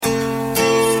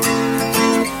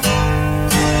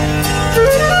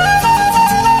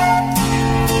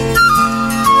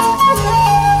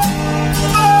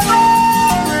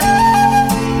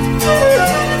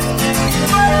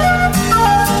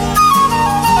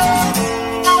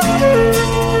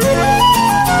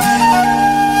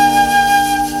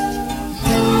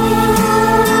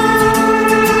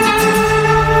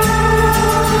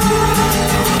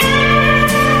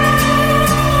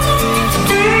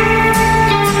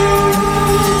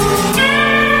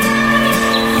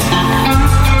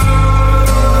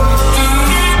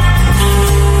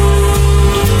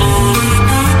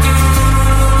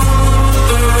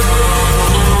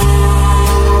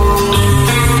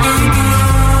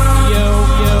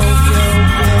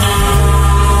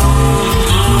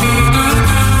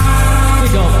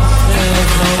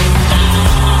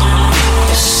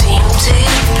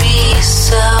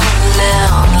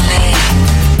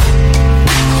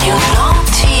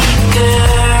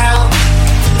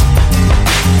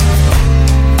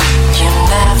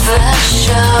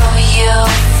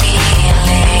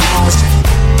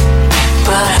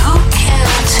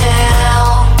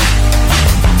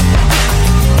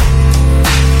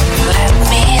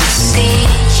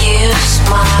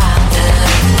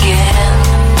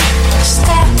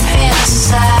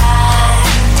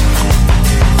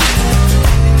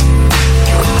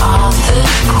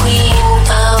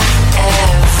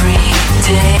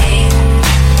day.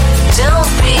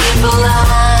 Don't be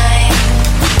blind.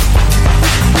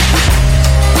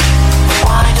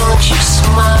 Why don't you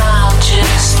smile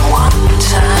just one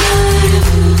time?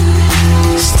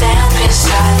 Stand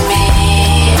beside me,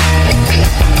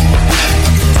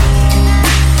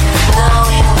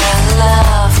 knowing that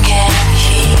love can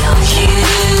heal you.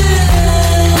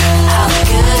 How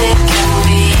good it can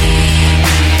be.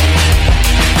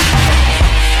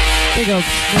 Big up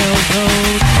Snail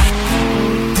Zone.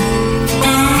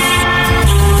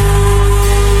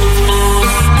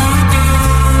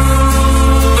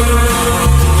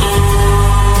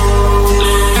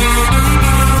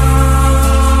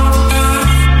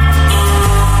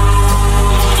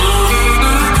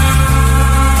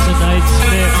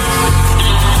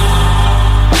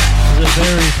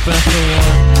 Very special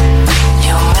one.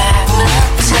 You're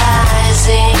magnetizing.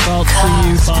 Brought to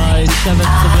you by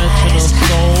Seventh Dimensional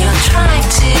Soul. You're trying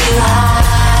to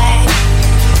hide.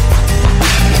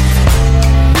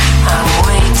 I'm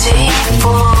waiting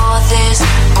for this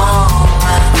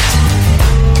moment.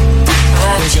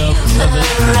 Big up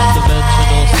Seventh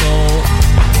Dimensional Soul.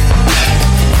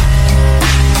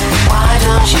 Why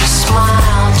don't you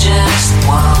smile just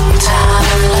one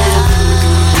time?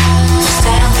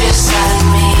 Stand beside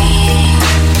me,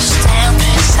 stand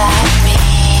beside me,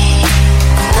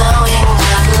 knowing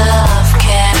that love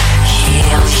can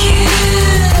heal you.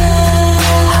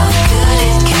 How good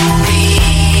it can be.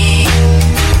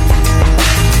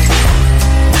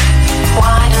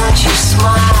 Why don't you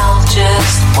smile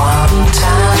just one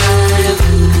time?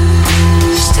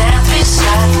 Stand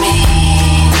beside me,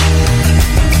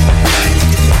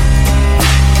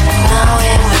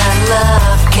 knowing that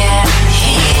love can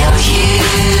heal you.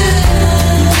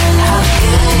 How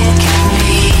good it can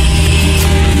be.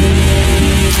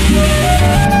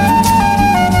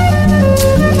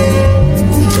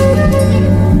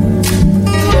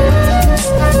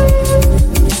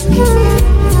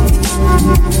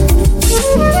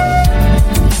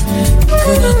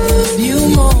 Could I love you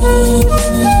more?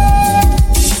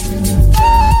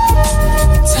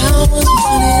 Time was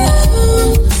running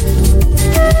out.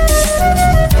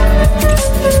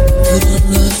 Could I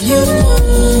love you more?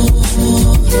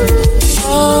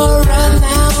 Oh, right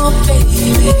now,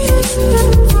 baby.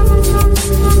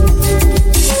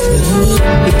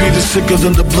 The beat is sicker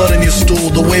than the blood in your stool.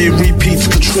 The way it repeats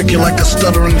could trick you like a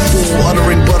stuttering fool.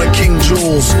 Uttering butter king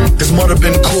jewels. His mother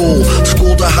been cool.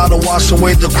 Schooled her how to wash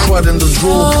away the crud in the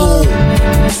drool pool.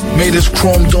 Made his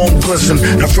chrome dome glisten.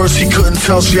 At first he couldn't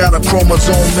tell she had a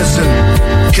chromosome missing.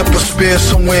 Kept a spare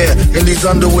somewhere in these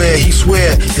underwear. He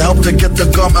swear it helped her get the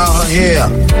gum out her hair.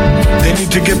 They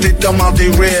need to get their thumb out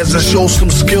their rears and show some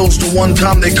skills the one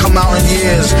time they come out in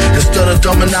years. Instead of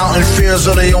dumbing out in fears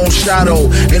of their own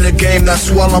shadow. In a game that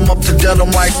swell them up to dead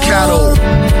them like cattle.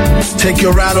 Take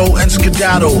your rattle and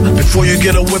skedaddle before you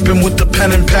get a whipping with the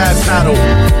pen and pad paddle.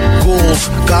 Ghouls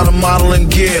got a model in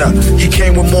gear. He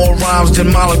came with more rhymes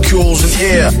than molecules in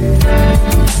air.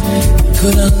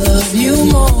 Could I love you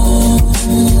more?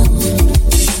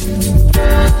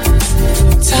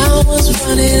 Time was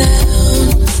running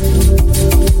out.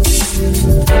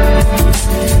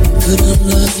 Could I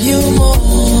love you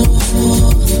more?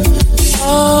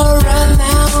 Oh, right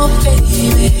now,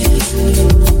 baby.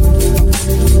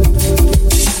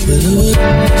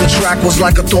 The track was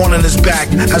like a thorn in his back.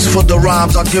 As for the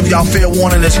rhymes, I'll give y'all fair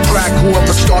warning, it's crack.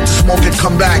 Whoever start to smoke it,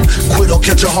 come back. Quit or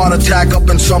catch a heart attack up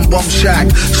in some bum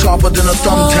shack. Sharper than a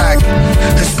thumbtack.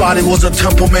 His body was a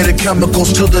temple made of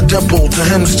chemicals to the dimple. To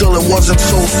him still it wasn't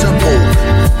so simple.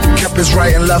 Kept his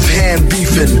right and left hand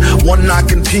beefing. One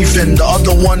knocking teeth in, the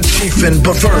other one chiefing.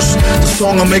 But first, the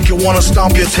song will make you wanna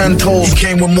stomp your 10 toes. He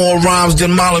came with more rhymes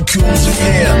than molecules in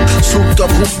air. Souped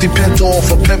up hoopty pinto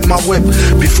off a pimp my whip.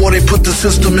 Before they put the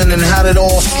system in and had it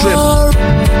all stripped.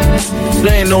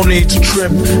 There ain't no need to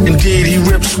trip. Indeed, he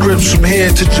ripped scripts from here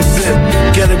to Jabit.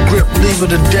 Get a grip, leave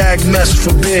it a dag mess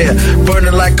for beer.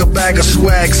 Burning like a bag of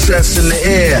swag sets in the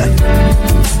air.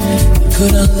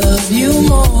 Could I love you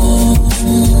more?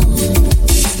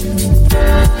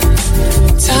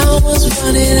 Time was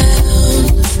running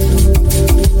out.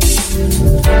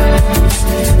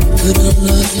 Could I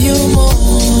love you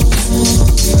more?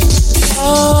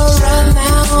 Oh, right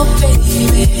now,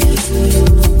 baby.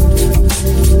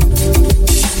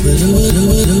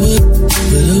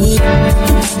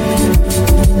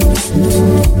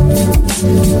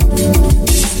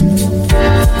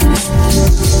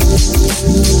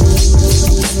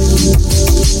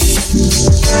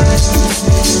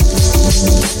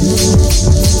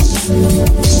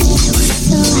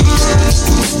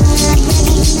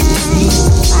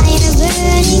 Fire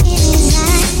burning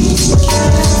inside, that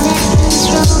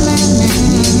control my mind.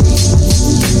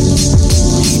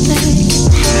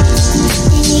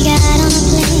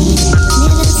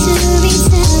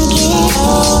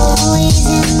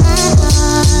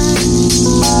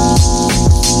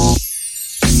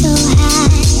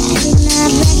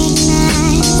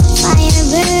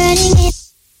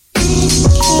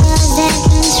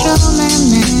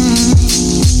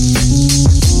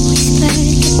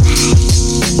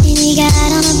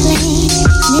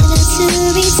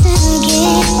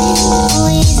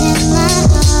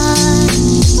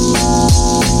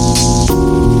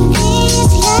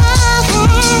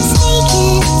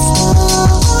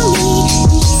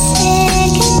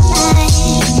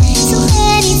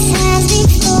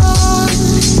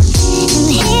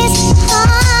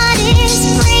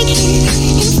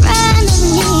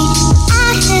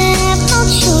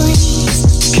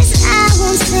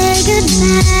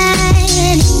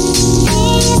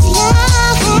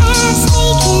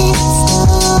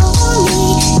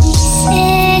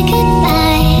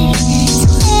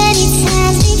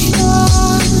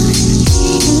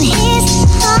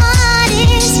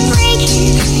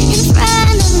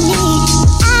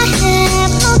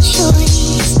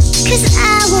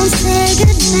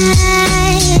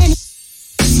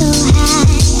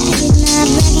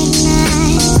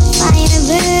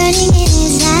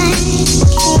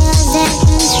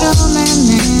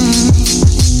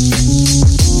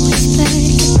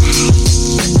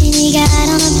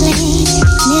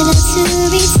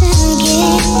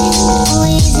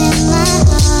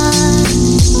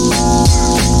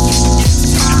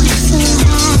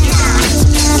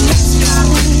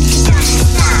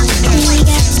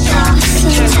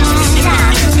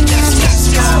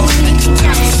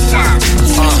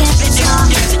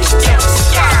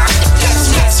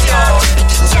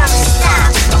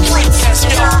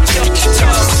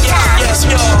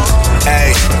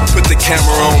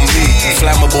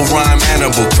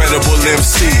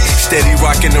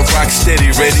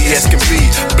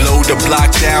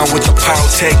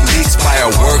 Techniques,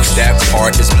 fireworks, that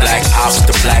part is black ops,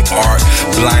 the black art.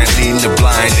 Blind leading the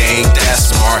blind, they ain't that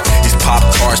smart. These pop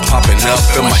cars popping up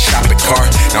in my shopping cart.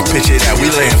 Now picture that,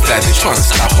 we laying flat, they trying to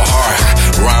stop a heart.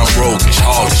 Rhyme roguish,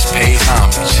 hawkish, pay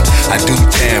homage. I do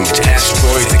damage,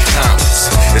 asteroids and comets.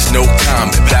 There's no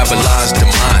comet, Babylon's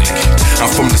demonic. I'm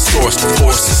from the source, the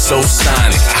force is so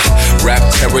sonic. Rap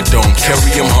terror, don't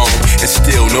carry him home. And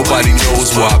still nobody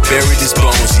knows where I buried his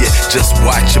bones. Yeah, just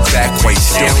watch your back while you're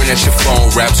staring at your phone.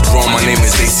 Rap's grown, my name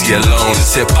is AC Alone.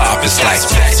 It's hip hop, it's like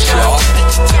that, y'all.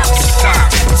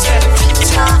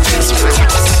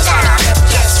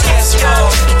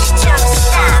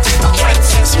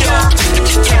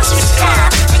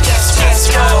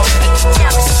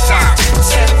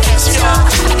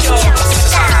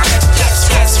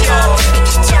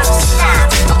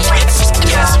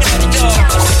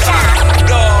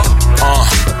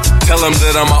 Tell them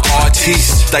that I'm an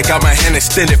artiste. Like got my hand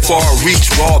extended far reach.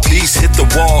 Raw beast, hit the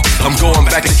wall. I'm going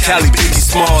back to Cali, Biggie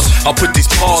Smalls. I'll put these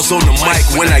paws on the mic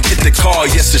when I get the call.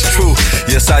 Yes, it's true.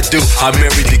 Yes, I do. I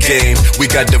married the game.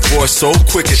 We got divorced so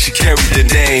quick and she carried the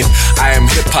name. I am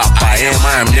hip-hop. I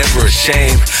am never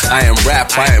ashamed. I am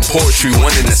rap. I am poetry.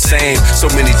 One and the same.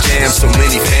 So many jams, so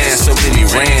many fans, so many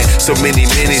ran. So many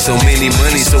minis, so many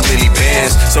money, so many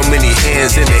bands. So many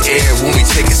hands in the air when we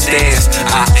take a stance.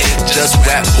 I ain't just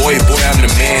rap, boy, I'm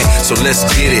the man. So let's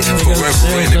get it.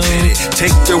 Forever in a minute.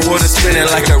 Take the water spinning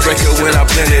like a record when I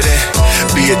blend it in.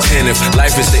 Be attentive.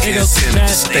 Life is the incentive.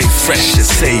 Stay fresh and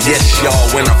say yes,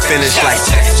 y'all, when I'm finished like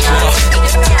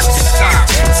that.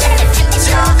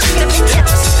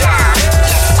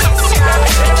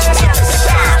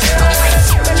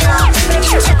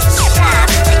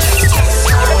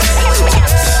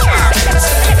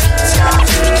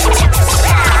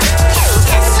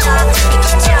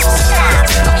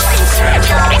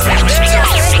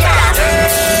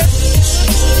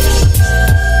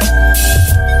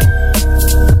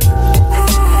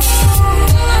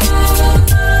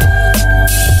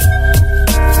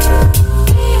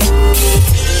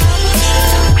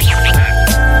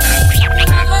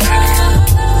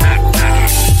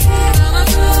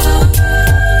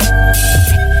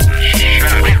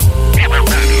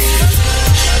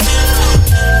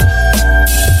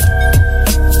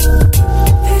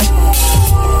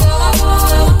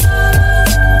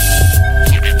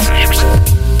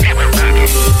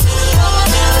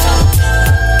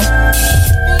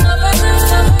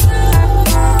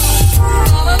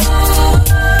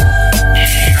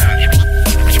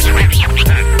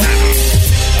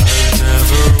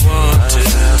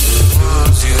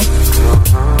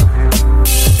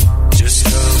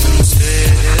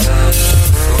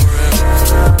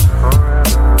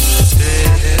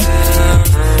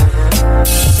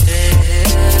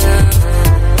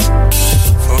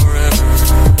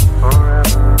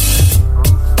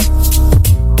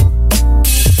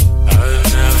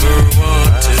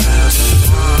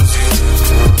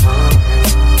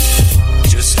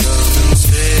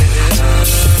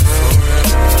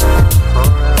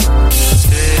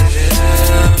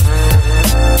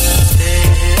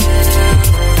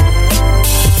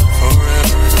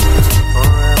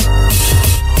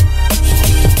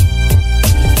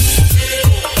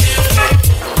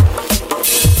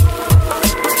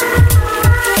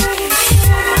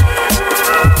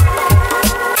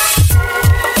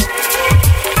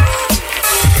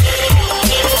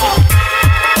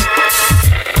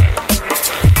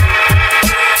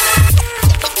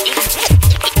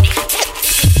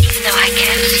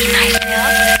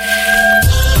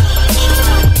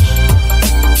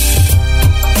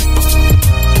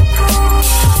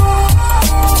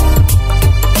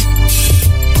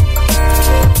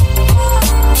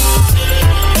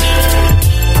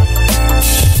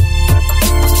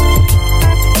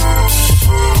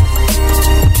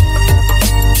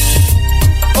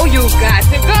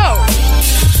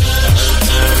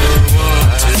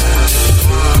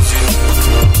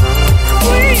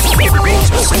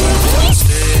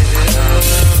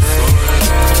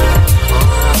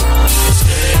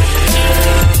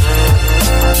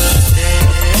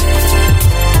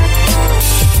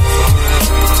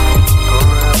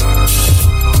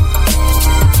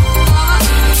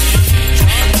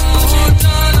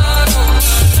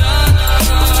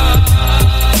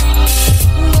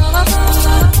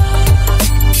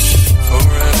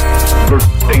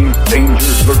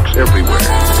 everywhere.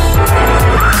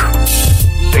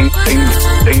 Danger.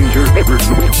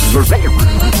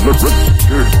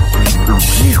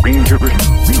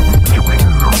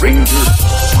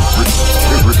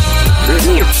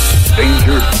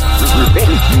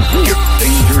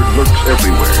 Danger lurks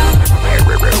everywhere. Danger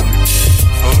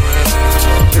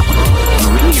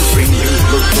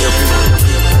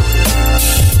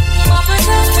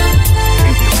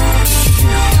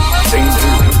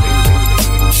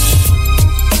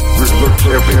lurks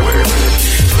everywhere.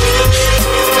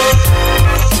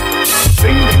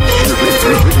 Danger lurks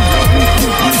everywhere.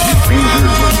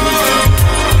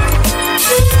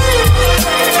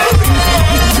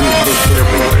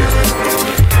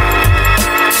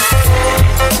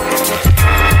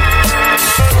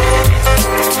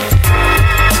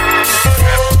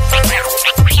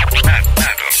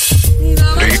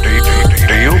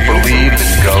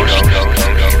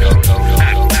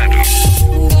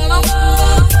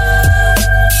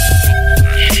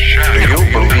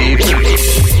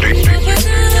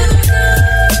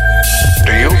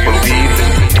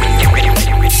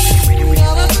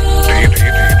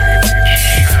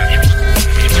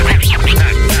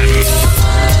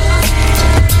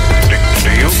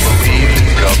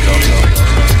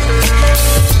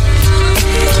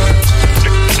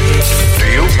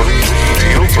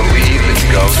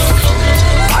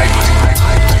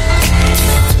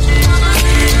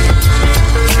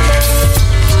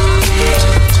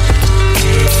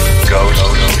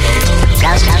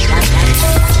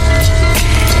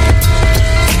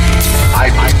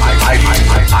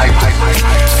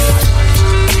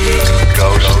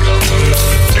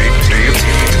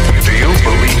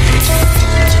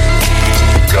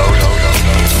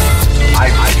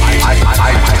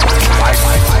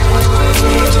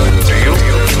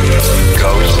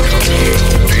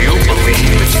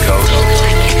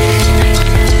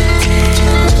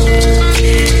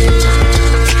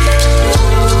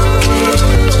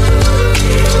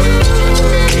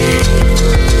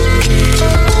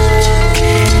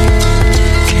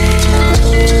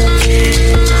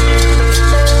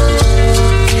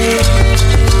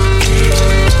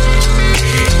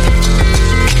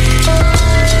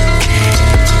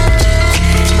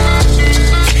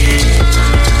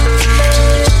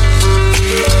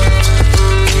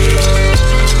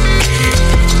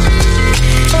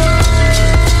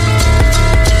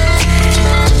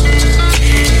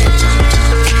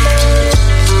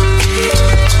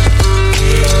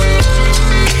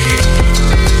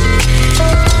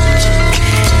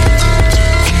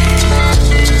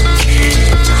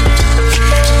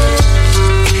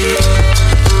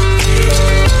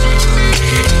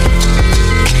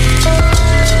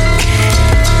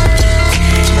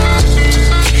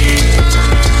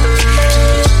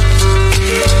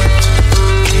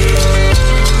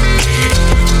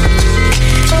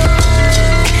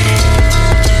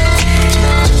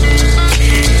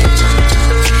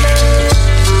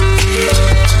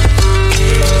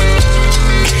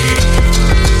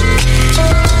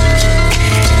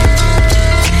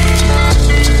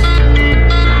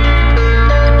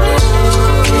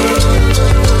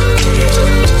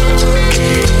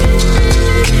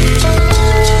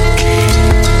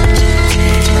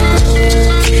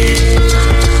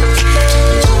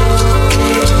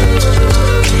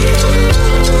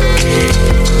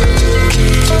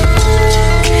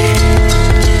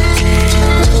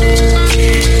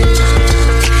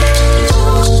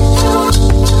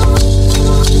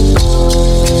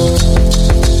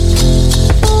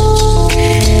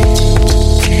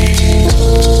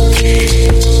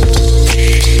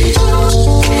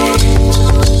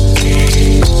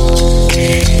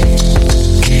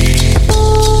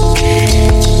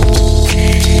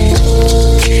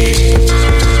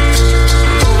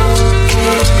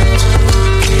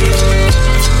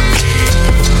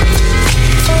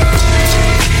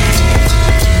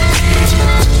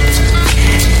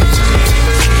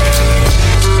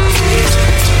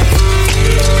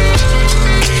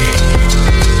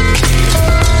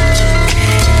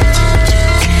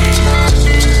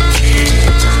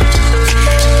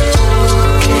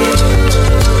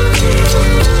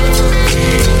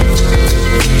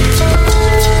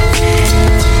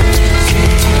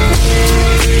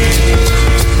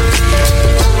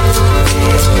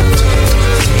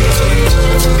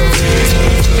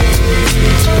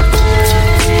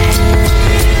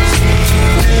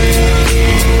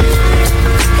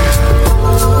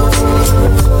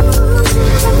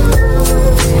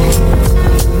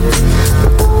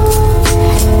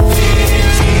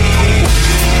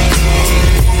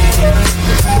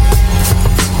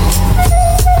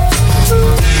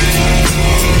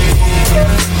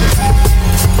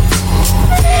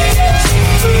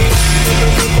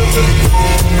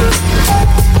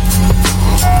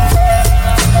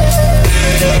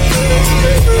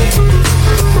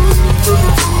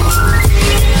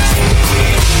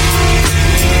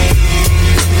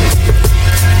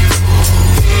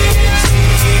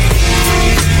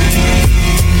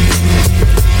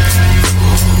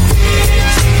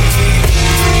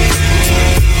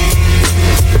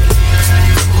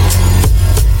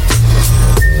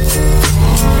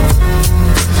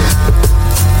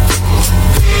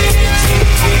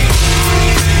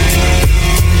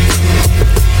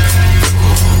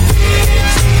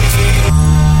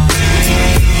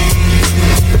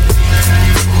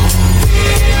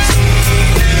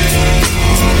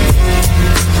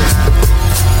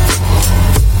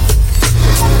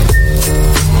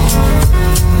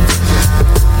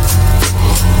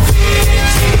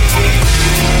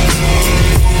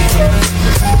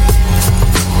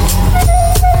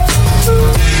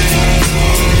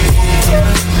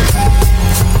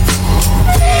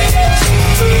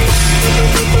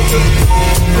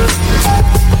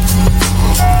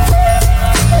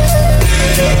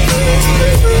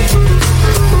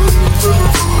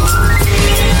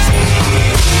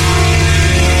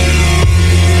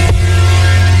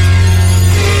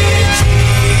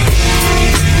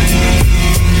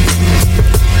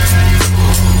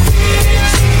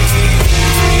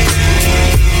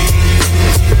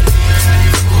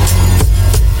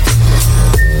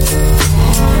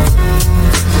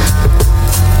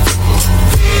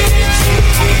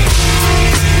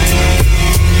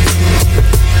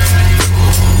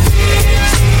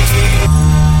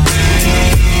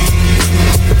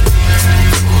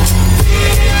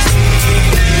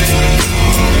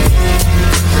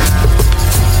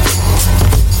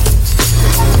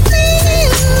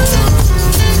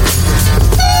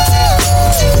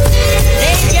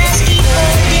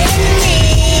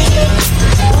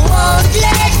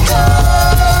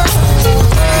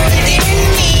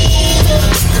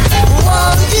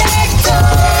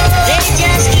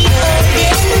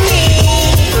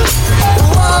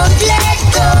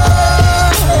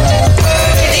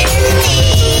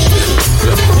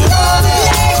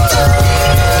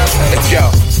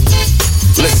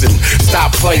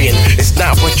 playing. It's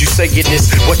not what you saying,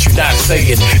 it's what you not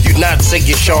saying. You not saying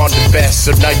Sean the best,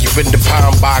 so now you in the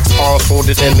pound box, arms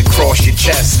folded and across your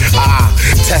chest. I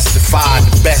testify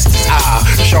the best is I.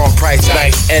 Sean Price,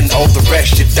 nice, and all the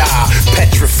rest you die.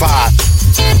 Petrified,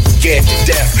 scared to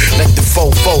death. Let the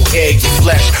fofo air your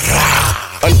flesh.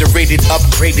 Underrated,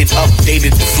 upgraded,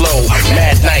 updated the flow.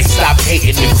 Mad nice, stop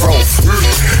hating the growth.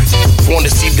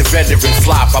 Wanna see the veteran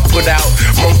flop. I put out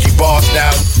monkey bars now.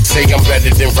 Say I'm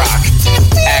better than rock.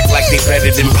 Act like they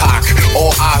better than Pac. All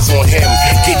eyes on him.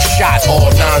 Get shot, all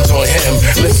nines on him.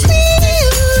 Listen,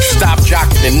 stop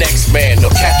jocking the next man. Or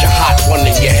catch a hot one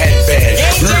in your headband.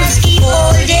 They just keep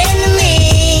holding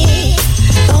me.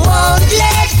 Won't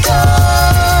let go.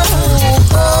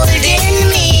 Holding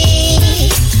me.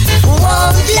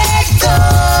 Won't let go.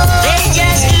 They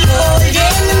just keep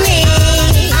holding me.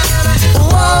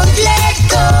 Won't let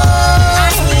go.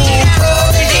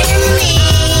 Holding me.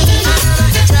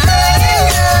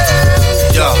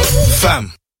 Yo,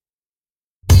 fam.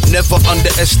 Never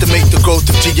underestimate the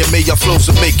growth of GMA. Our flows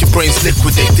will make your brains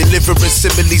liquidate. Delivering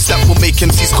similes that will make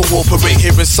MCs cooperate.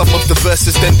 Hearing some of the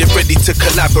verses, then they're ready to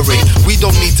collaborate. We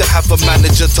don't need to have a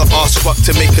manager to ask Rock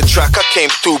to make a track. I came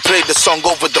through, played the song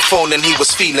over the phone, and he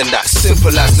was feeling that.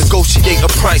 Simple as negotiate a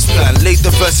price plan. Laid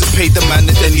the verses, paid the man,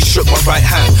 and then he shook my right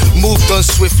hand. Moved on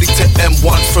swiftly to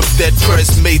M1 from Dead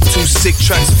Prez. Made 2 sick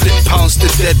tracks, flip pounds to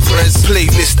Dead Prez.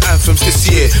 Playlist anthems this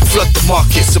year, flood the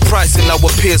market. Surprising our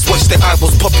peers, watch their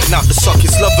eyeballs popping out the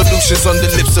sockets. Love illusions on the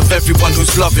lips of everyone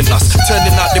who's loving us.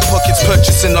 Turning out their pockets,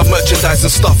 purchasing our merchandise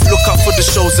and stuff. Look out for the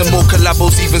shows and more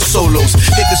collabos, even solos.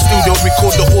 Hit the studio,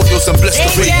 record the audios and bless the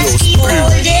radios. They just keep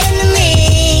holding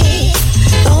me.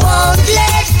 Won't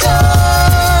let go.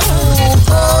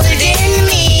 Holding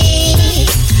me.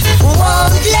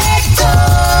 Won't let go.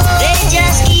 They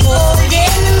just keep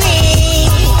holding me.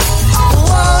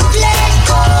 Won't let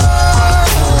go.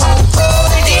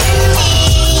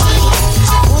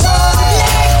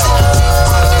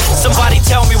 Somebody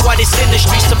tell me why this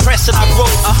industry's suppressing our growth.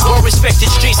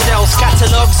 Well-respected street sales,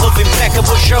 catalogs of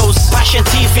impeccable shows. Passion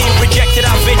TV rejected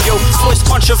our video. Voice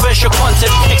controversial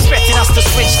content, expecting us to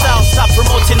switch styles, stop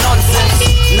promoting nonsense.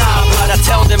 Nah, blood, I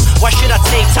tell them, why should I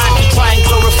take time to try and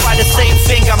glorify the same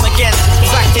thing I'm against?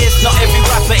 Fact is, not every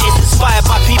rapper is inspired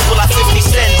by people like 50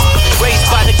 Cent. Raised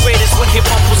by the greatest when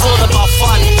hip-hop was all about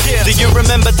fun. Do you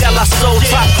remember De La Soul,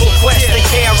 Trap Called Quest, and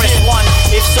KRS-One?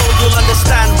 If so, you'll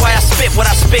understand why I spit what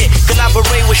I spit.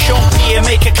 Collaborate with Sean P and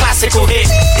make a classical hit.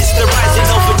 It's the rising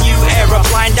of a new era.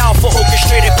 Blind out for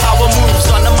orchestrated power moves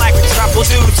on the mic with trample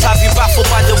dudes. Have you baffled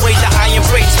by the way that Iron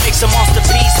Brains makes a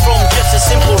masterpiece from just a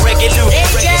simple reggae loop? They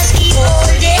just keep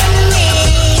holding me.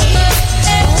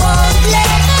 Won't let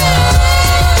go.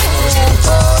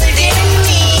 Holding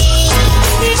me.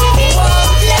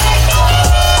 Won't let go.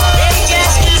 They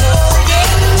just keep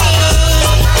holding me.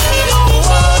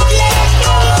 Won't let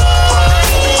go.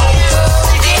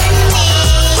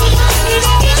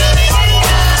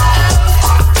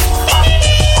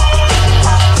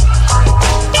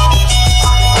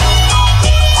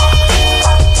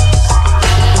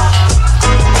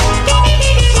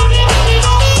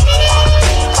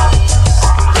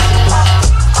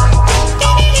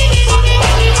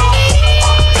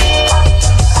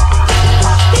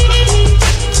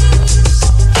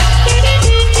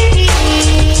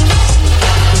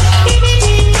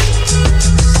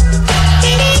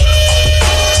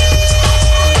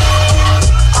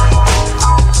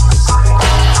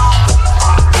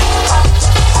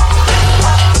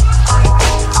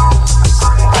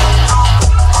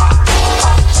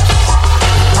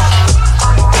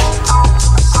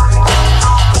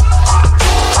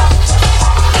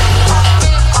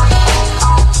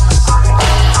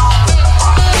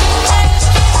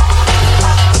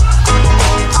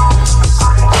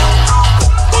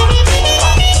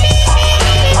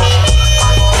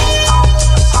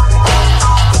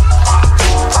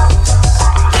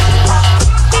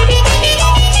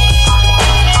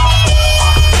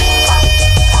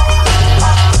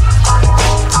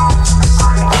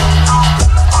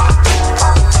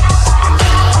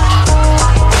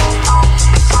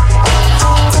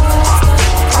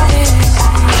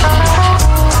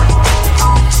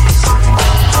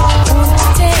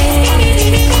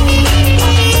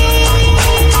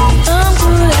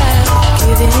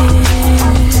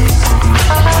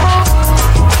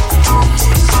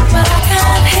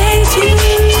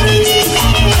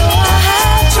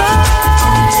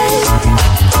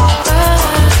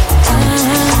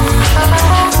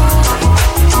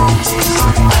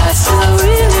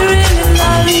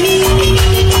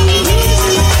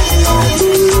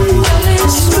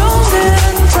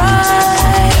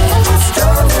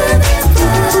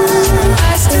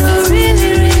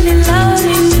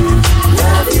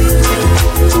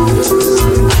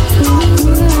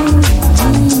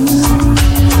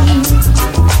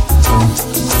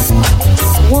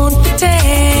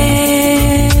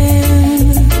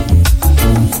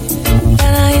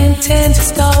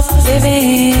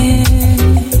 living.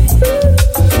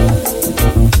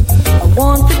 I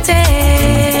won't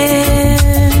pretend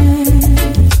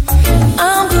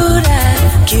I'm good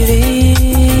at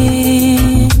giving,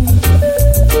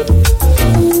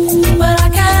 but I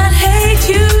can't hate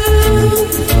you.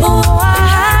 Oh, I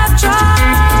have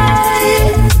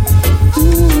tried.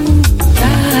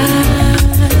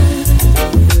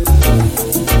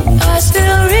 I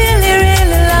still really,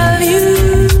 really love you.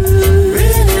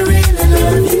 Really, really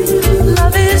love you.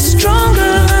 Love is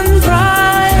stronger than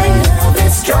pride. Love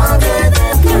is stronger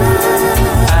than pride.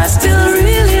 I still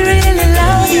really, really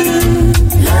love you.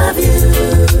 Love you.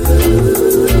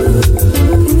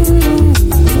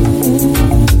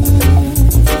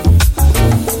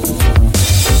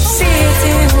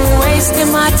 Sitting,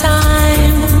 wasting my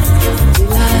time.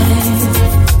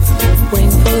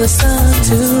 Waiting for the sun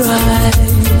to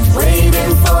rise.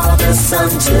 Waiting for the sun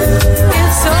to rise.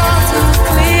 It's all too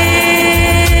clear.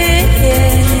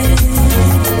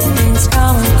 Things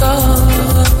come and go.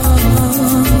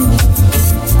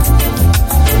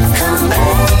 Come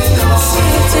back.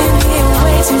 Sitting here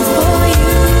waiting for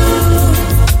you.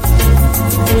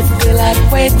 Would feel like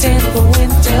waiting for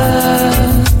winter.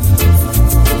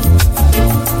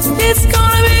 It's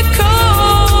gonna be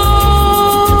cold.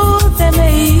 There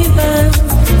may even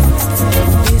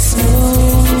be snow.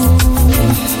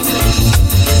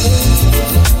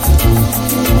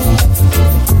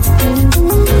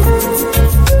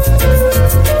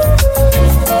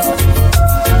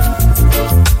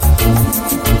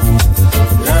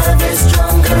 Love is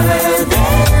stronger than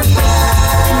pride.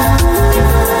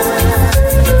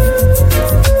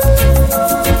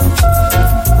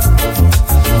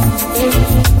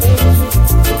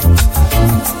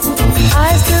 I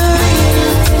still really,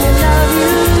 really love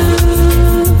you.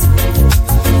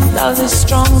 Love is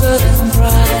stronger than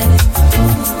pride.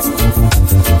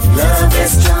 Love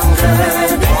is stronger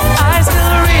than I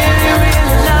still really,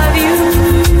 really love you.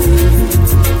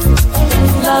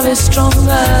 Love is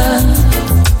stronger.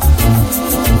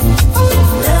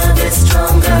 Love is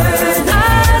stronger than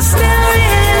I still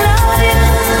really love you.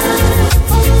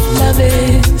 Love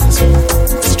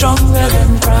is stronger than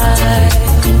pride.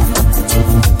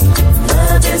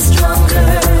 Love is stronger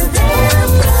than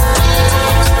pride.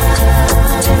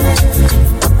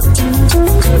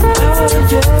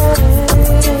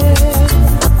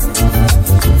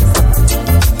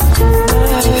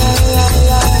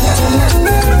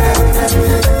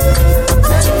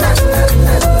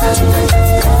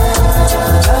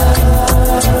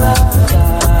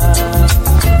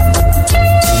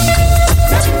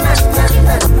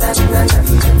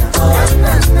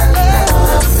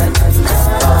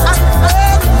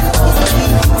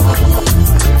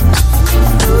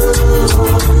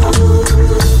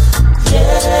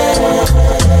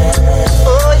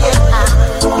 Oh, yeah.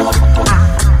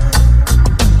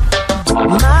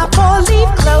 My four-leaf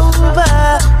clover,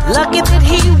 lucky that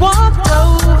he walked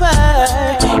over.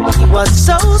 He was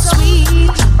so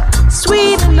sweet,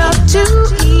 sweet enough to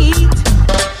eat.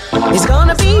 He's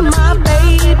gonna be my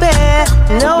baby.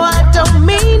 No, I don't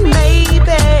mean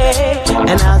maybe.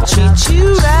 And I'll treat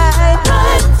you right,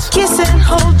 kiss and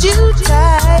hold you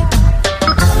tight.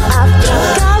 I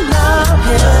think I love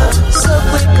him so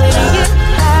quickly it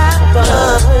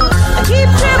happened. I keep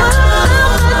dreaming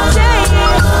about the day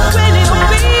when he'll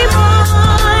be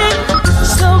mine.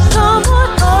 So come on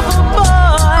over,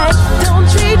 boy. Don't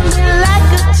treat me like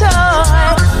a toy.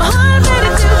 I'm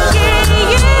ready to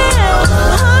give.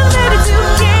 I'm ready to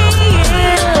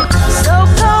give. So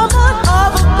come on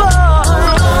over,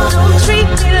 boy. Don't treat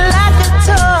me like a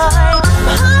toy.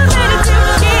 I'm ready to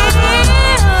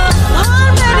give.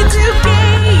 I'm ready to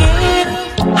give.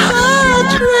 I'm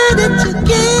ready to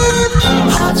give.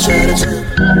 I'm ready to.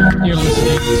 You're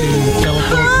listening to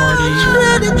Teleport Party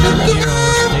Ready to here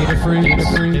give. on Data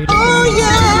Free. Oh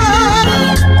yeah.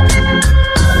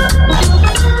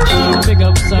 Big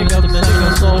up, big up,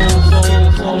 soul.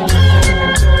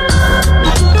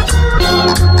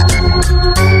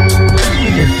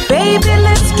 Baby,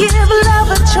 let's give love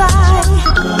a try.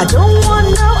 I don't want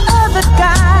no other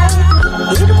guy.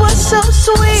 It was so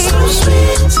sweet.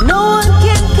 No one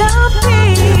can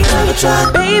compete.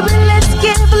 Baby, let's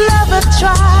give love a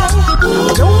try.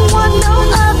 I don't want no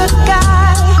other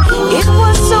guy. It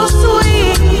was so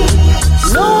sweet.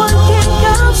 No one can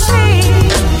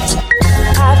compete.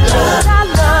 I think I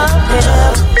love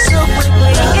him so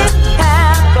quickly it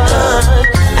happened.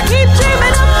 I keep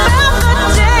dreaming about the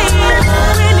day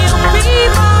when he'll be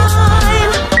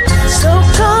mine. So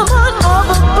come on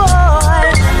over, boy.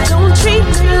 Don't treat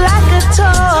me like a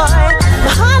toy.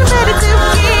 My heart ready to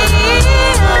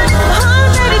give. My heart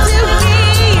ready to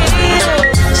give.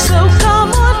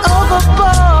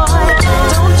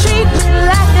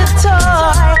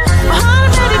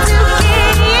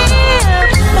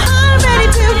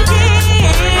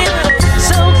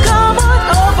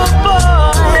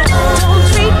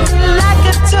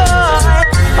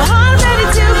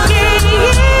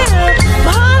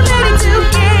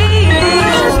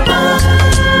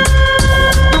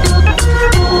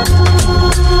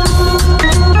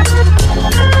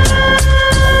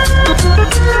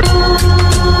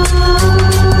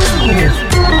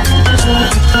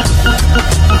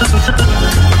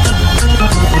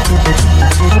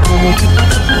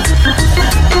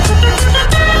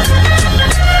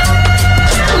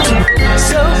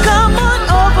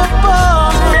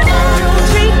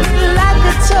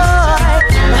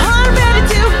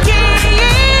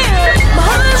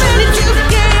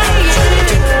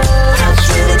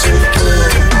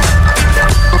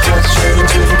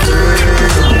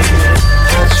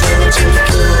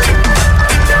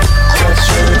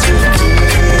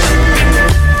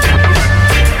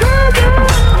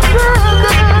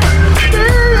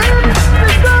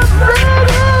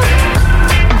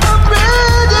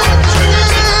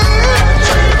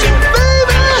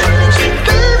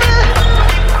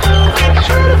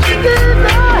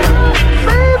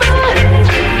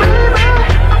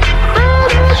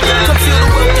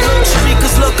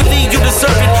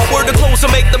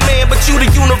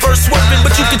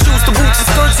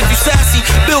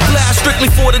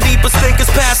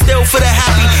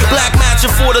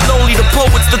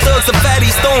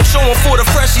 Stone showing for the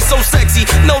fresh, she's so sexy.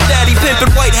 No daddy, pimpin'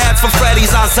 white hats for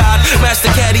Freddy's outside. Master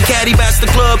caddy, caddy, master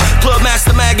club, club master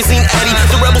magazine, Eddie.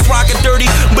 The rebels rockin' dirty,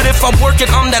 but if I'm working,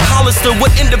 I'm that Hollister. What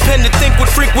independent think would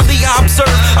frequently I observe?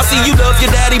 I see you love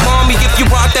your daddy, mommy. If you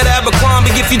rock that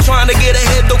Abercrombie, if you trying to get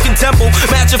ahead, though contempo.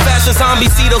 Match your fashion zombie,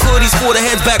 see the hoodies for the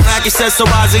heads, backpack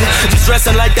accessorizing. Just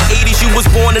dressing like the 80s, you was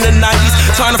born in the 90s.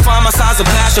 Trying to find my size of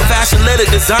passion, fashion, let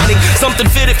it designing. Something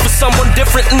fitted for someone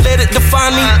different and let it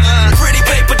define me. Pretty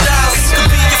paper dolls, could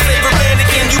be your favorite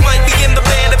mannequin. You might be in the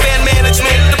band of band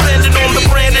management, depending on the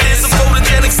brand. It is a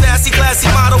photogenic, sassy, classy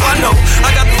motto. I know,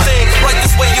 I got the thing right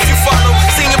this way if you follow.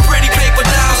 Singing pretty paper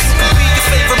dolls, could be your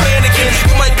favorite mannequin.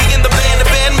 You might be in the band of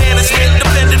band management,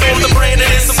 depending on the brand.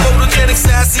 It is a photogenic,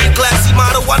 sassy, and classy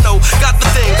motto. I know, got the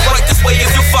thing right this way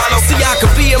if you follow. See, I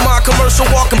could be in my commercial,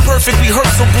 walking perfect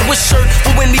rehearsal, but which shirt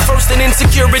will win me first in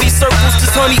insecurity circles?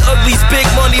 Just honey, ugly's big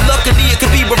money. Luckily, it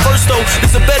could be reversed though.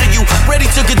 It's a better you ready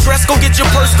to get dressed? Go get your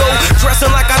purse, go.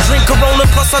 Dressing like I drink Corona,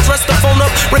 plus I dress the phone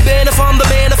up. Ray-Ban if I'm the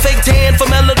man, a fake tan for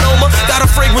melanoma. Got a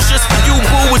fragrance just for you,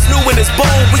 boo. It's new and it's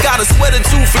bold. We got a sweater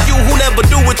too for you who never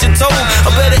do what you're told.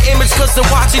 A better image cause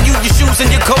they're watching you, your shoes and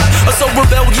your coat are so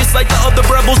rebellious like the other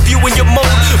rebels viewing your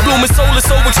mode. Blooming soul is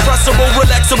so expressible,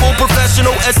 relaxable,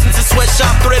 professional. Essence is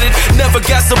sweatshop threaded, never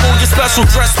guessable. Your special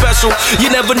dress special. You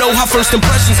never know how first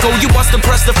impressions go. You must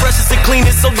impress the freshest and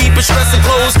cleanest, so deep in stress and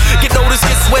clothes. Get noticed,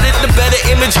 get sweated, the better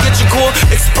image, get your core.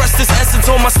 Express this essence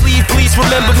on my sleeve, please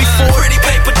remember me for pretty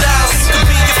paper dolls. Could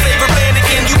be your favorite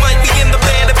mannequin. You might be in the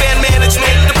band of band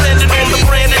management, depending on the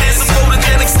brand. It is a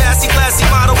photogenic, sassy, classy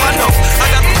motto. I know, I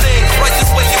got the thing right this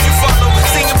way if you follow.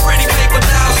 Singing pretty paper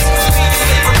dolls. Could be your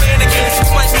favorite mannequin.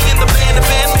 You might be in the band of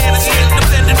band management,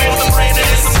 depending on the brand. It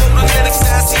is a photogenic,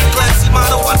 sassy, classy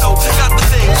motto. I know, got the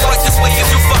thing right this way if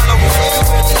you follow.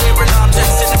 Hearing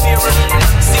objects in the mirror,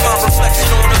 see my reflection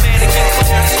on the mannequin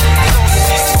clear. You also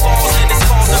see some falls and it's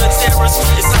falls of the terrors.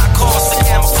 It's not cause to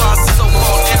camouflage the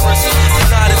so-called errors.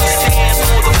 United we stand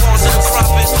for the walls of the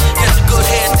cropping. Catch a good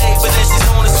head day, but then she's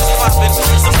on us just popping.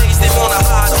 Some days they wanna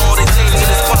hide all their things in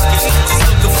his pocket. Just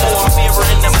looking for a mirror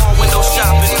in them all window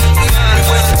shopping. We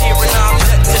wear the hearing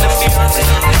objects in the mirror.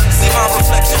 See my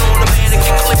reflection on the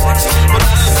mannequin clearer, but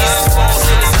also see some falls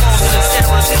and it's falls of the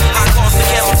terrors. High cost to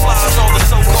camouflage all the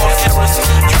so-called errors.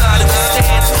 United we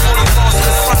stand for the cause of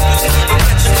the cropping. But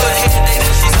catch a good head day,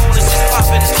 then she's on us just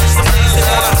popping. Some days they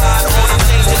wanna hide all the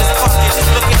things in his pocket.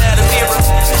 Looking at a mirror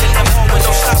in them all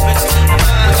window shopping.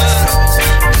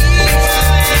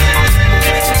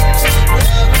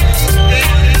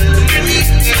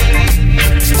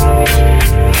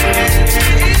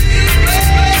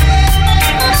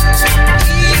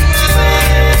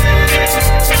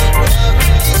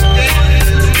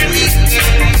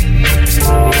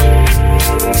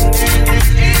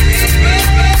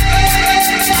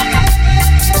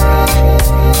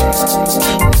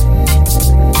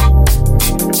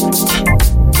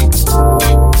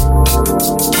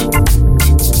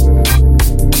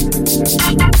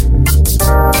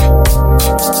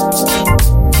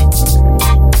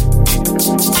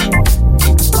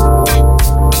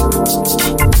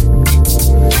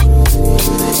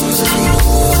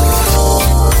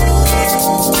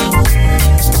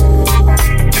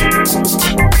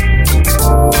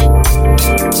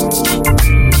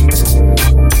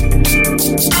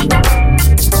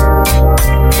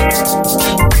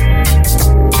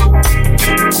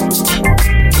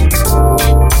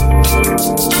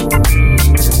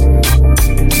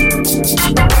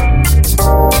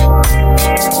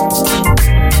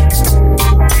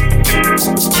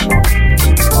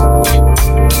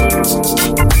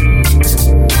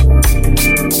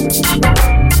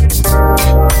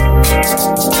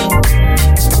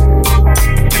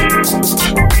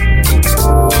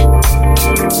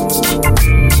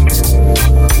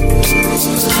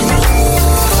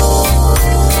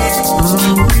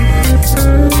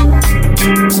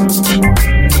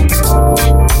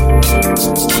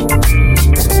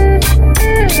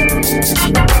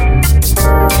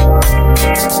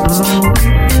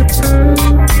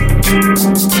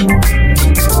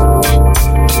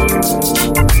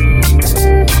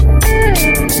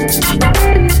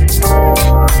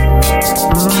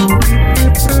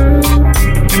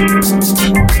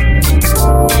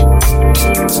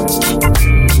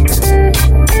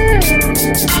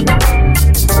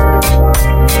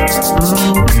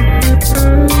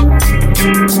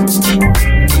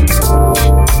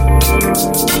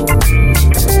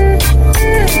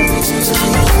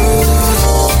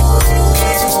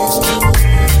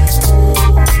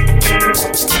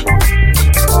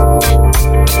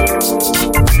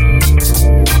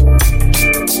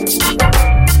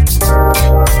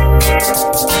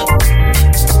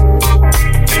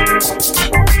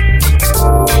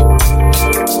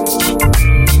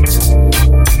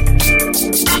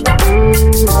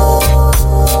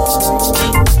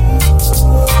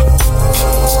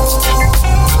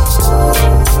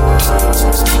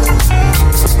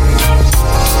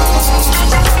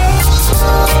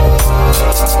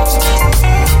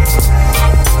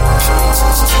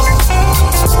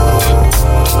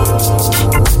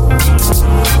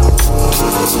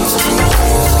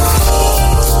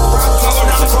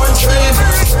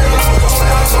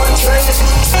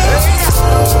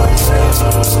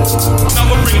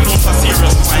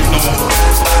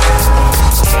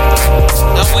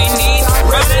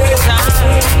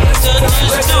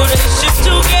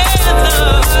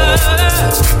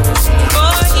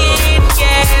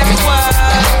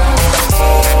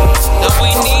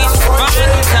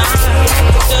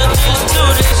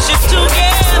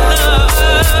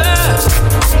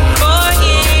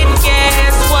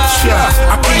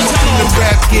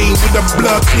 game with a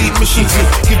blood cleat mission.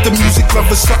 Give the music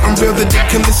lovers something real that they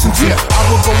can listen to. I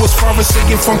will go as far as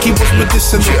saying funky was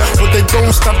medicinal, but they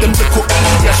don't stop them little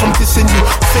idiots from dissing you.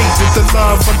 Fake with the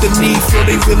love underneath, yo,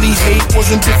 they really hate.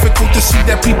 Wasn't difficult to see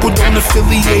that people don't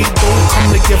affiliate, don't come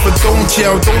together, don't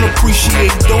gel, don't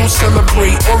appreciate, don't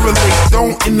celebrate or relate,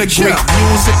 don't integrate.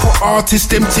 Musical artists,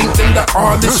 them think them the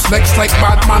artists, flex like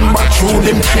Batman, but true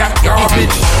them cat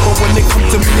garbage. But when they come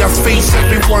to me, I face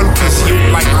everyone, cause you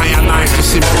like I and I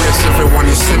just embrace everyone,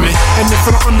 you see me. And if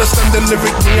I don't understand the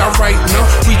lyric, me I write now.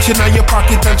 Reaching out your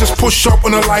pocket and just push up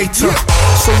on a lighter.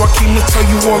 So I came to tell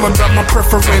you all about my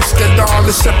preference. Get all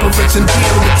the separates and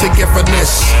deal with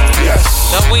togetherness. Yes.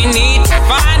 So we need to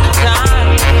find a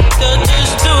time to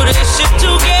just do this shit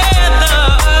together.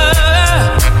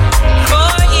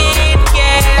 Boy, it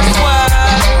guess what?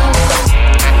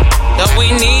 So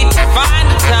we need to find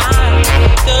a time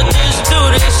to just do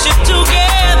this shit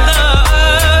together.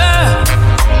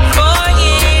 Boy,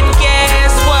 it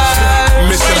guess what?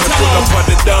 Missing me pull up on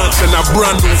the dance and a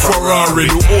brand new Ferrari.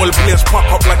 The whole place pop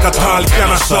up like a tall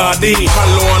can of sardine.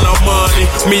 Hello and a money,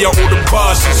 me a all the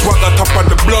bosses. Swag on top of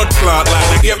the blood clot like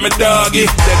they get me doggy.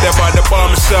 Dead there by the bar,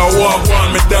 me say I walk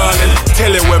on me darling. Tell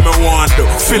you where me want to,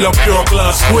 fill up your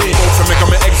glass quick. Hope for make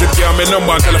me exit, girl, me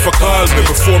number, tell her for call me.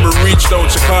 Before me reach down,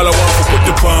 she call her one for put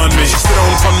upon me. She sit down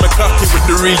on me cocky with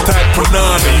the real tight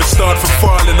punani. Me start for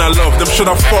falling, I love them, should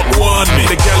I fuck want me.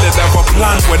 The girl that have a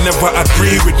plan will never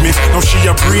agree with me. Now she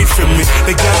a breed for me.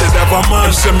 The girl that have a man,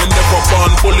 say me never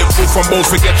born bulletproof and both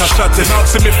forget a shot it. Not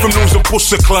see me from losing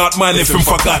pussy clot, man, if him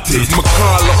forgot it. Me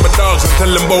call up my dogs and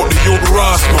tell them about the youth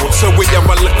Ross mode. So we have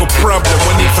a little problem,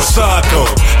 we need to sort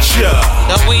out. Yeah.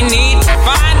 So we need to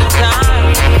find a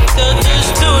time to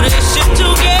just do this shit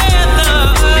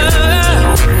together.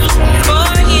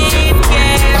 Boy, it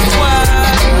guess what?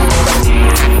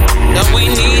 So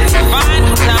we need to find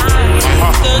a time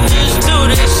to just do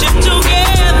this shit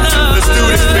together. Let's do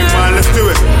this thing, man, let's do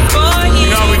it. Boy, you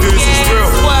know how we do this, it's real.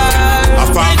 I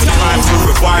found the time to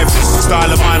revive this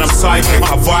style of mine, I'm psychic,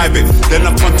 I vibe it. Then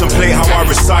I contemplate how I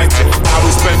recite it. How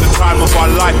we spend the time of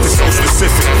our life is so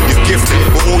specific. You're gifted,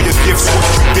 but all your gifts, what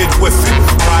you did with it.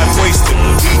 Time wasted,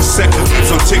 each second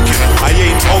keeps on ticking. I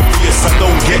ain't obvious, I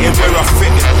don't get it where I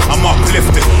fit it. I'm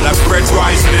uplifted, like bread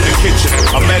rising in the kitchen.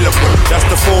 I'm eloquent, that's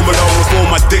the formula of all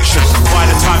my diction. Find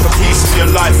a time for peace in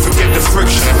your life, forget the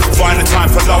friction. Find a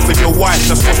time for love in your wife,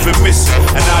 that's what's been missing.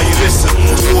 And now you listen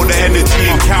to all the energy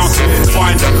encountered.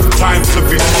 Find a time to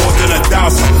be more than a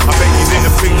doubter. I bet you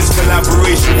didn't think this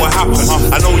collaboration would happen.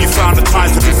 I know you found the time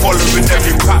to be following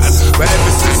every pattern, but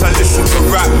ever since I listened to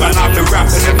rap, man, I've been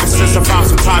rapping. Ever since I found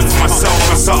some time for myself,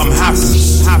 and something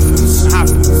happens.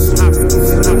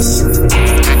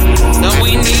 So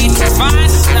we need to find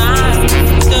a time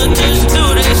to just do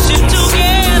this shit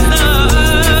together.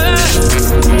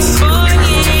 Boy,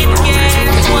 it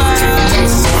guess what?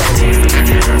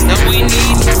 So we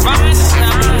need to find a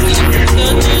time to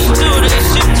just do this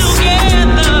shit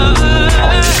together.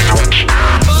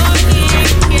 Boy,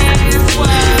 it guess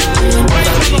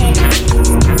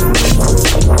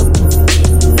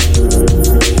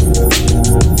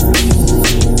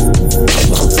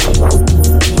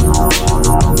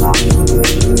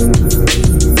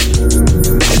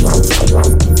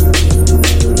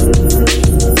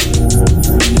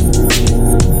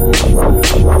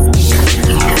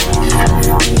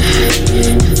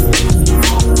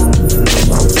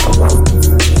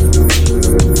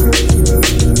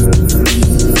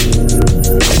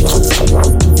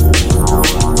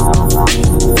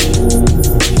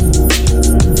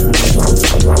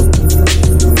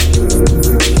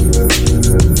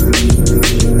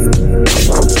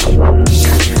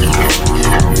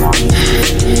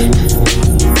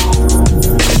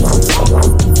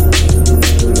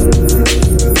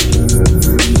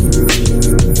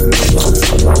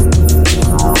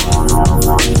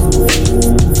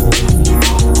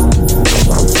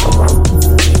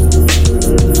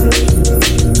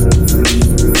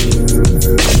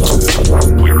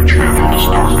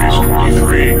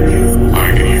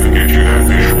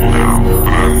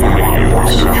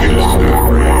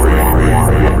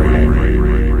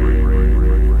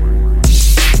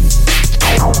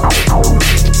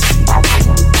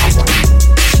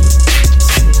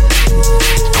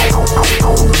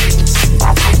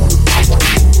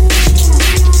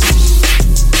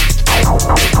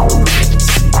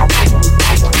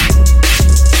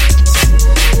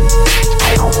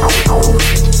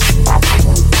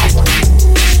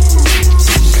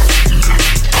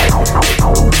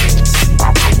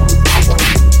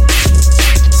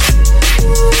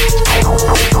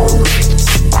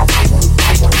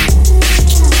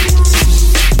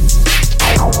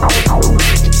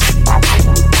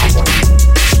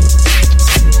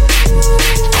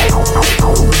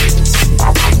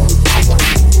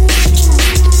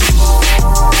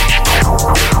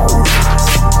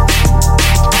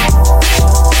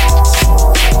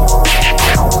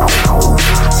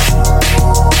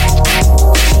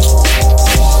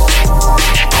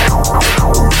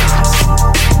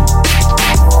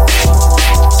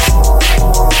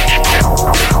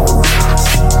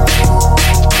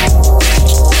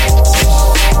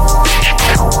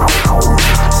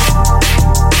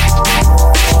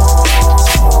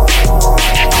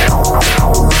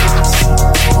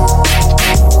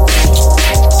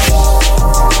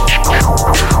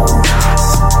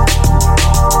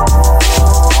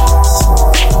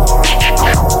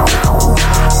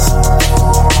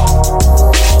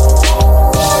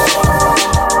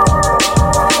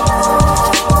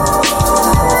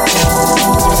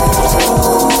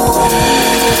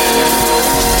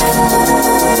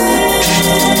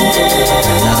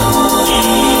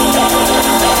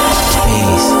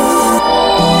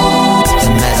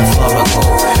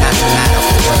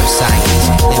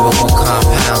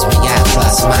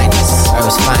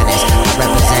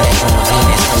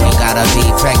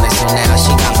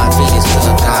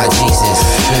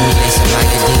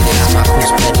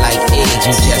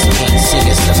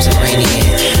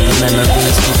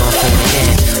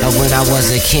I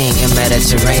was a king in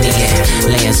Mediterranean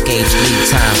landscapes, lead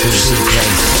time through sheet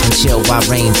grace, and chill while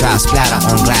raindrops splatter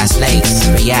on glass lakes.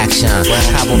 Reaction,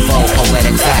 powerful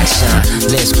poetic faction,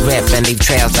 lips grip and leave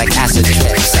trails like acid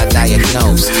trips. I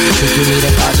diagnose, if you need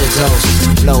a larger dose,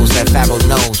 blows that Pharaoh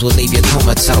knows will leave you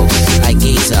comatose. Like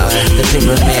Giza, the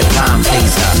pyramid rhyme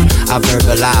pleaser. I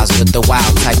verbalize with the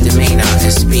wild type demeanor and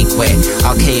speak with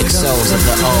archaic souls of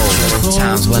the old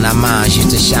times when our minds used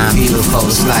to shine beautiful.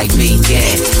 It's like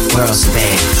begin, world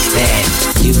spin, then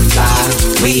you fly,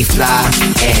 we fly,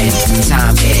 and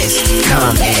time is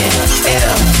coming.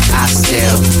 Ill, I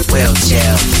still will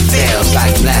chill. Feels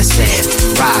like blessing,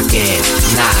 rocking,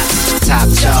 knots, top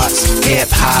charts, hip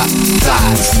hop,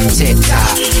 thoughts, tick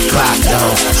tock, clock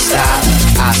don't stop.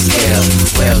 I still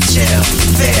will chill.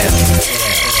 Feel.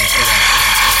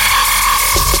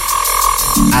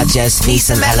 I just need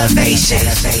some elevation.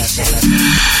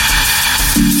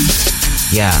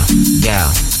 Yeah,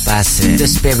 that's it. The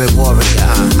spirit warrior,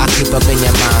 I keep up in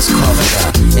your mind's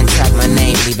corridor. Intact my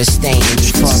name, leave a stain in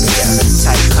euphoria.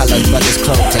 Tight colors, but it's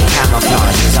cloaked in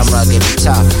camouflages. I'm rugged and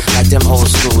tough, like them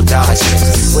old school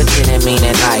dodgers. With hidden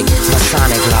meaning like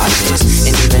Masonic lodges.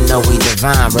 And even though we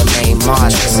divine, remain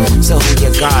martyrs. So who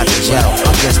your God is, yo,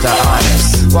 I'm just an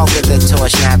artist. Walk with the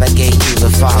torch, navigate through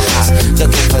the forest.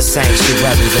 Looking for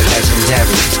sanctuary, the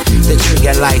legendary. The tree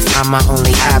of life, I'm my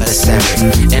only adversary.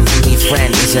 And only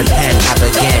friend is a pen I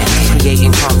begin.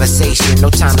 Creating conversation, no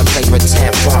time to play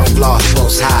pretend. Walk, lost,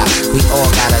 post high, we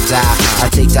all gotta die. I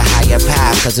take the higher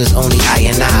path, cause it's only I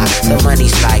and I. The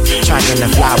money's like trying to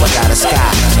fly without a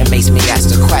sky. It makes me ask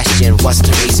the question, what's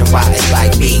the reason why? It's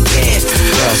like begin,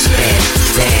 world spin,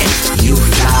 then you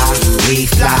fly, we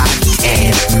fly,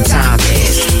 and time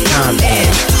is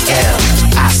coming. Ill,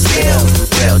 I still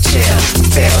will chill.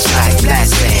 Feels like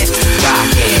blessing,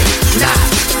 rockin', not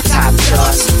top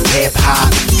charts, hip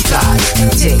hop, thoughts,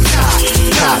 tick tock,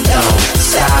 clock don't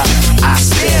stop. I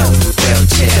still will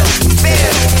chill.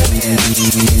 Feel.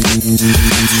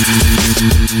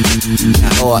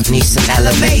 Or need some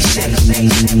elevation.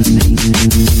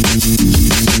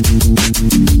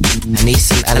 I need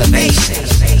some elevation.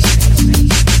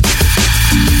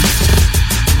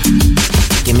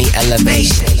 Give me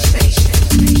elevation.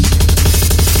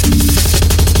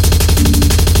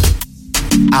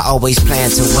 I always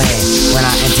plan to win when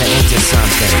I enter into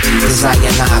something. Desire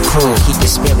not cool, keep the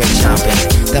spirit jumping.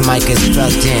 The mic is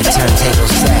plugged in, turntable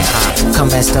set.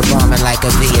 Commence the bombing like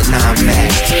a Vietnam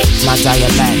vet. My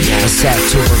dialect is set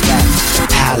to a rap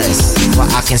palace,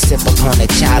 where I can sip upon the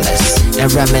chalice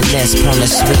and reminisce upon the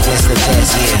sweetness of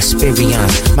this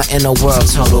experience. My inner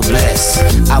world, total bliss.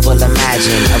 I will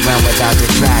imagine a realm without the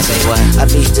dragon, a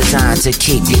beast designed to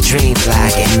keep your dream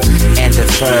flagging and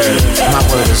deferred. My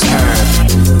word is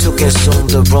heard to consume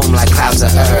the room like clouds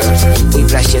of herb. We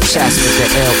bless your chest with the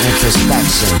ill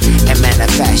introspection and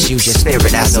manifest, use your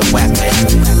spirit as a weapon.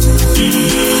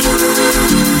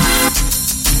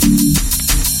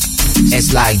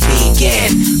 It's like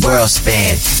begin, world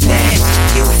spin, then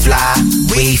you fly,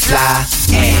 we fly,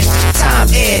 and time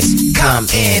is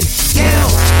coming. Ill,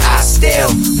 I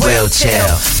still will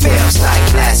chill. Feels like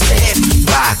blessing,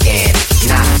 rockin',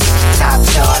 knots, top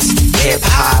charts, hip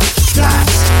hop,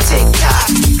 plots, tick tock,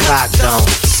 clock don't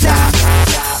stop.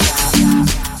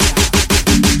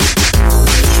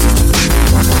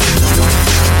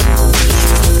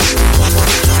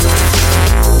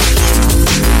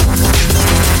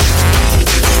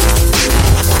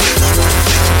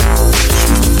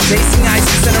 Chasing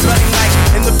ISIS and a running light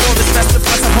in the floor, that's the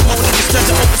plus of harmonious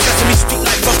treasure over Sesame Street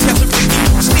like rough kept the freaky.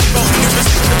 Sleep rolling the wrist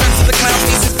with the rest of the clown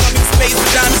faces, plugging spades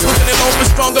with diamonds, looking it over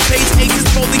stronger page aces,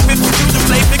 folding 52 to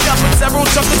play, pick up with several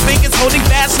chocolate fingers, holding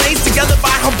fast lanes together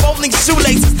by her rolling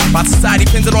shoelaces. My society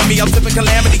pins it on me, I'm sipping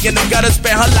calamity in the gutter,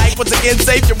 spare her life once again,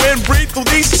 save your wind, breathe through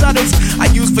these shutters.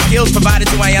 I use for gills provided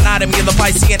through my anatomy of the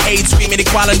Piscean age, screaming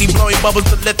equality, blowing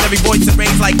bubbles to lift every voice and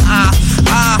range like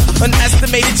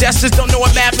unestimated gestures, don't know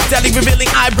a math. Deli revealing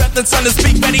eye breath and sun to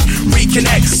speak ready.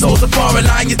 Reconnect, souls of foreign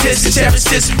line, your dish, cherish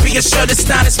this, reassured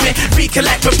astonishment.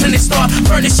 Recollect, replenish thought,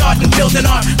 furnish art and build an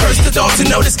art. First the dog to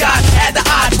notice God, add the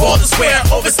odd, ball to square,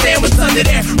 overstand what's under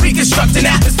there. Reconstruct an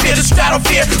atmosphere to straddle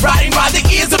fear, riding by the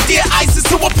ears of dear ISIS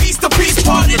to a piece, the priest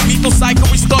parted. Lethal cycle,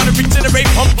 we started, regenerate,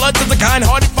 pump blood blood to the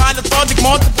kind-hearted, find lethargic,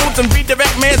 multiples, and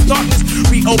redirect man's darkness.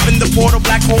 Reopen the portal,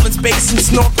 black hole in space and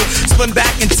snorkel. Spin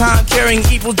back in time, carrying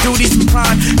evil duties from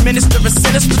prime. Minister a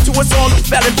sinister to us all who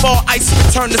fell and fall. Ice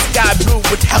return the sky blue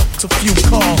with help to few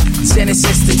call.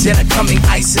 Genesis to Jenna coming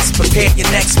ISIS. Prepare your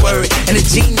next word. And a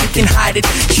gene you can hide it.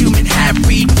 Human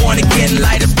half-breed, born again,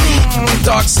 light of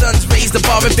dark suns raise the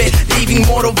bar a bit, leaving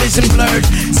mortal vision blurred.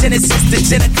 Genesis to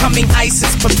Jenna coming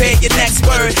ISIS. Prepare your next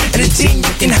word. And a gene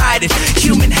you can hide it.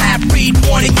 Human half-breed,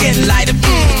 born again, light of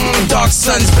dark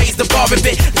suns raise the bar a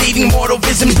bit, leaving mortal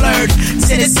vision blurred.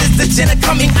 Genesis to Jenna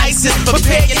coming ISIS.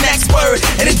 Prepare your next word.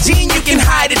 And a gene you can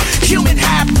hide it. Human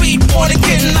half-breed, born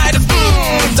again, light of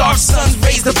dark suns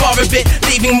raise the bar a bit,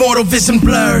 leaving mortal vision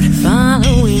blurred.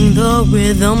 Following the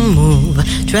rhythm move,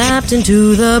 trapped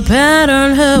into the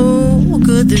pattern. Who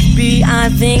could this be? I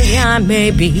think I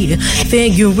may be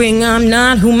figuring I'm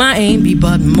not who my aim be,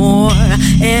 but more.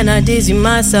 And I dizzy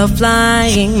myself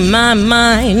flying. My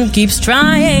mind keeps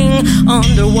trying.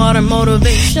 Underwater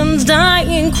motivations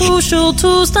dying. Crucial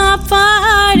to stop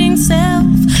fighting self.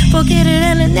 Forget it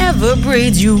and it never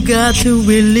breeds. You got to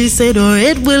release it or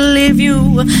it will leave you.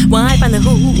 Why find the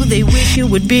who they wish you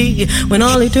would be when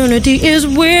all eternity is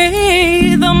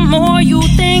we? The more you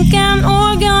think and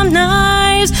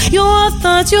organize your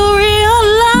thoughts, you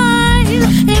realize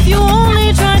if you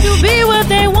only try to be what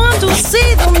they want to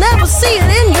see, they'll never see it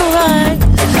in your eyes.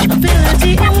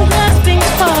 Ability in grasping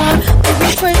far,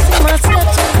 retracing my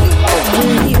steps to you where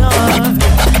we are.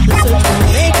 The search will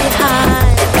make it high.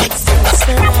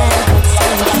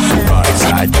 Right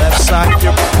side, left side,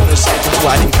 your opponent's side,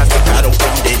 gliding past the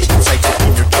battleground. Insights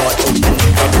in your thought, open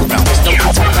and cover round. There's no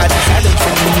time that is had in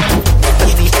training.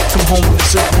 Let me come home and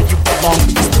serve where you belong.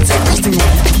 Distance existing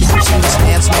when you pushing this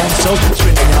man's known self.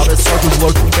 Spinning out a circle,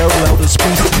 lurking parallel to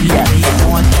speed. Yeah,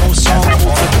 on no song,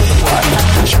 holds a rhythm body.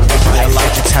 Sure, the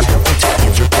biologics have their own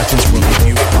techniques. Your questions will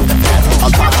leave you on the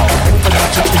battle. Allow. But not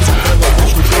just it's available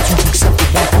for those who accept the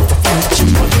one for the future.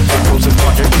 Rose and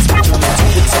water is material to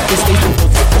accept the state of the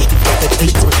that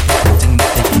hates what everything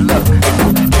that they love.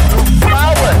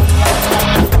 Power.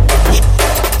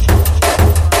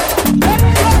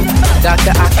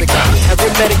 Dr. Africa,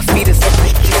 hermetic fetus of the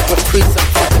east with priests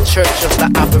from the church of the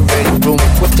operating room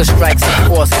with the strikes of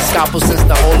force, scalpel since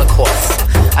the Holocaust.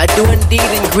 I do indeed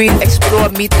and greed, explore,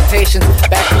 meet the patients,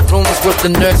 back in rooms with the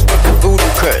nurse with the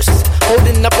voodoo curse.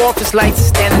 Holding up office lights,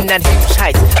 standing at huge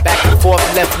heights, back and forth,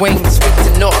 left wing, sweep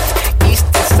to north, east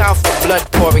and south with blood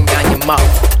pouring down your mouth.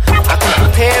 I can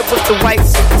compare with the white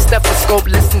suit and stethoscope,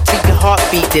 listen to your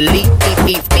heartbeat, delete, beep,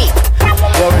 beep, beep.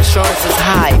 Your insurance is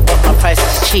high, but my price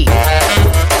is cheap. Look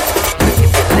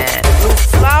at the land, blue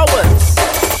flowers.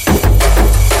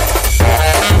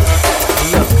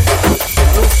 Look,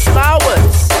 blue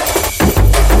flowers.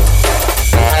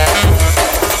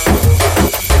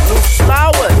 Blue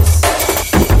flowers.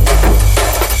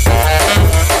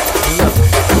 Look,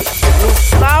 blue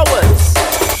flowers.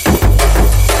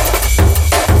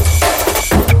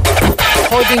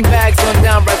 Holding bags on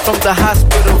down right from the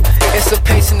hospital. It's a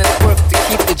patient at work to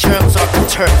keep the germs off the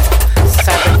turf.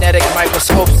 Cybernetic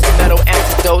microscopes, metal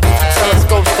antidotes,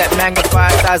 telescopes that magnify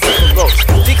size of the ropes.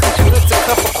 Decomputed to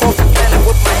cup a corporate planet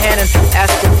with my hand and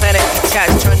astral planet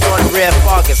detached, turned on rare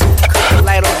foggers. Cut the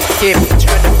light on the kid and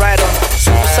turn it right on.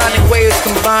 Supersonic waves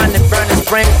combine and burn his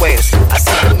brain waves. I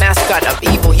see the mascot of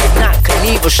evil, he's not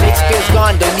Knievel. Shakespeare's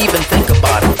gone, don't even think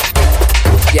about him.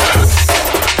 Yes,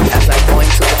 as I'm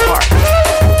going to the park,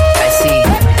 I see.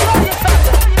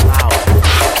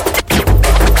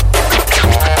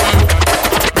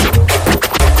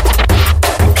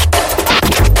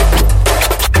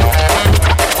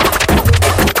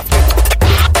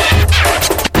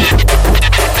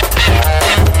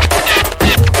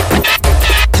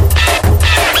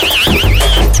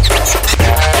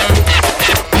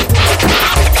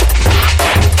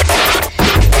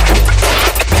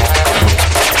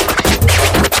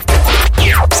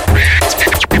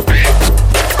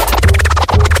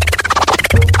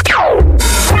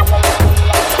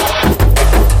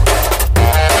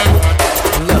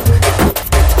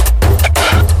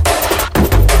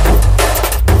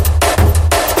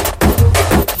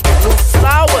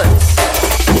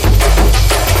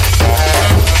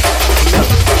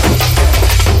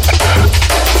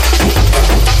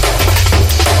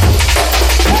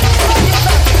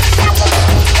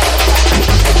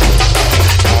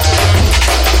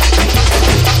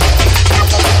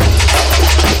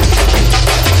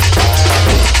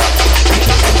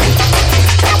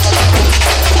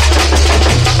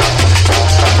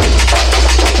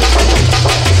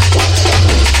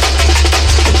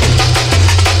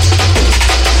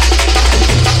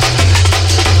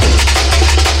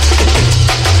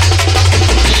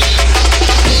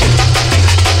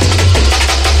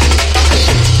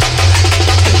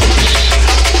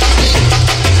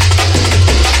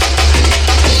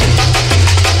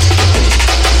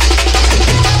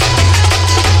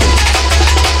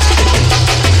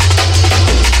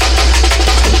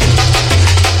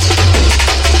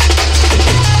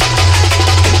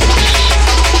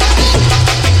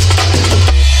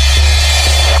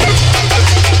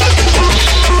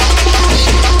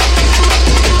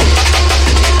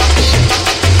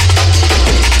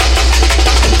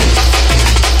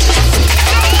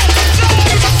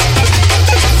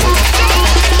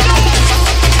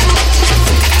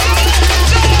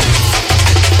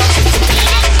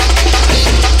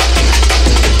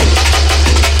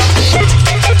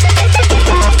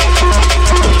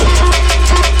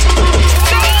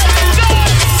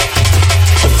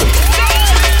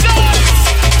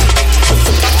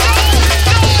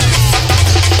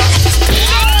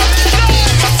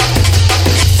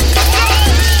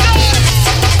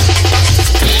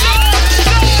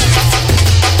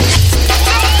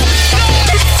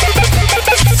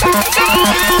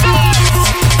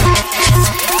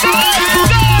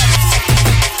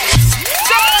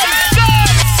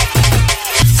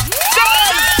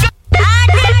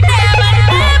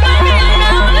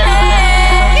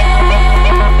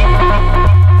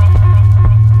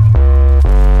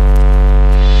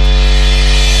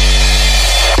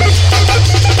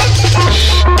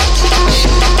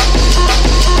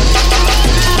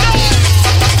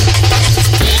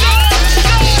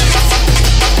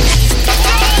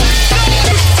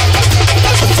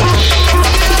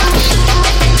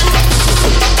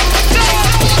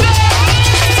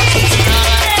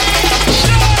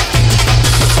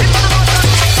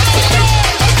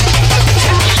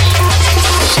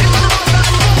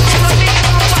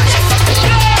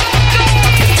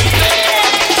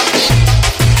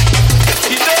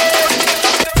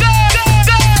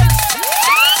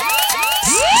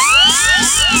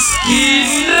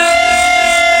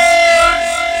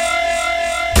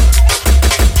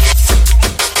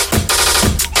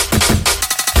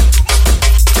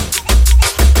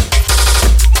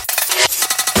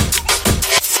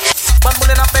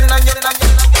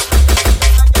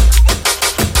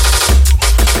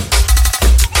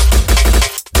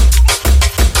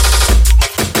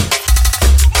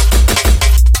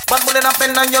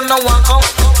 Something up and you know I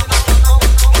come.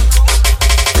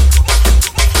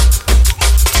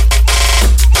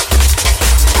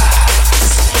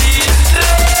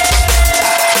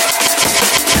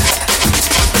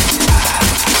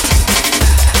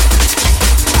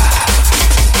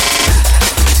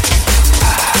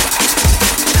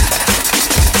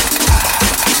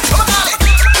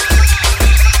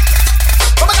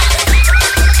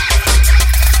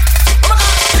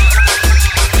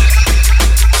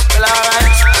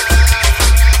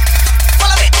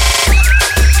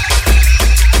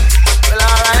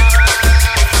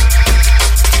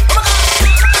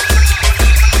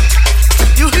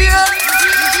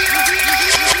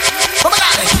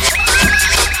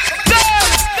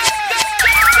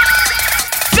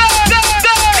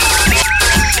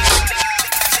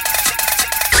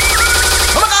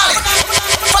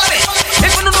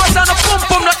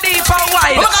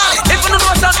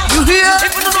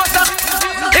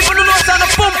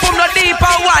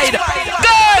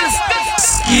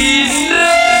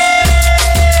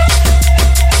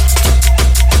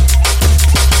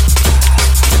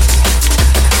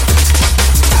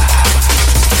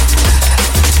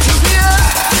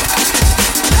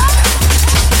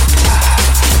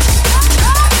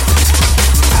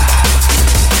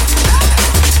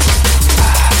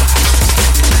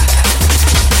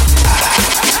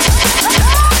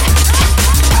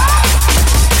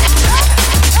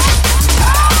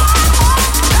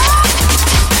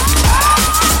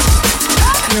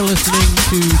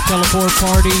 Teleport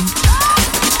Party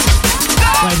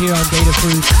right here on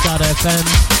datafruits.fm.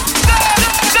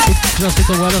 Just at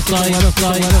the website.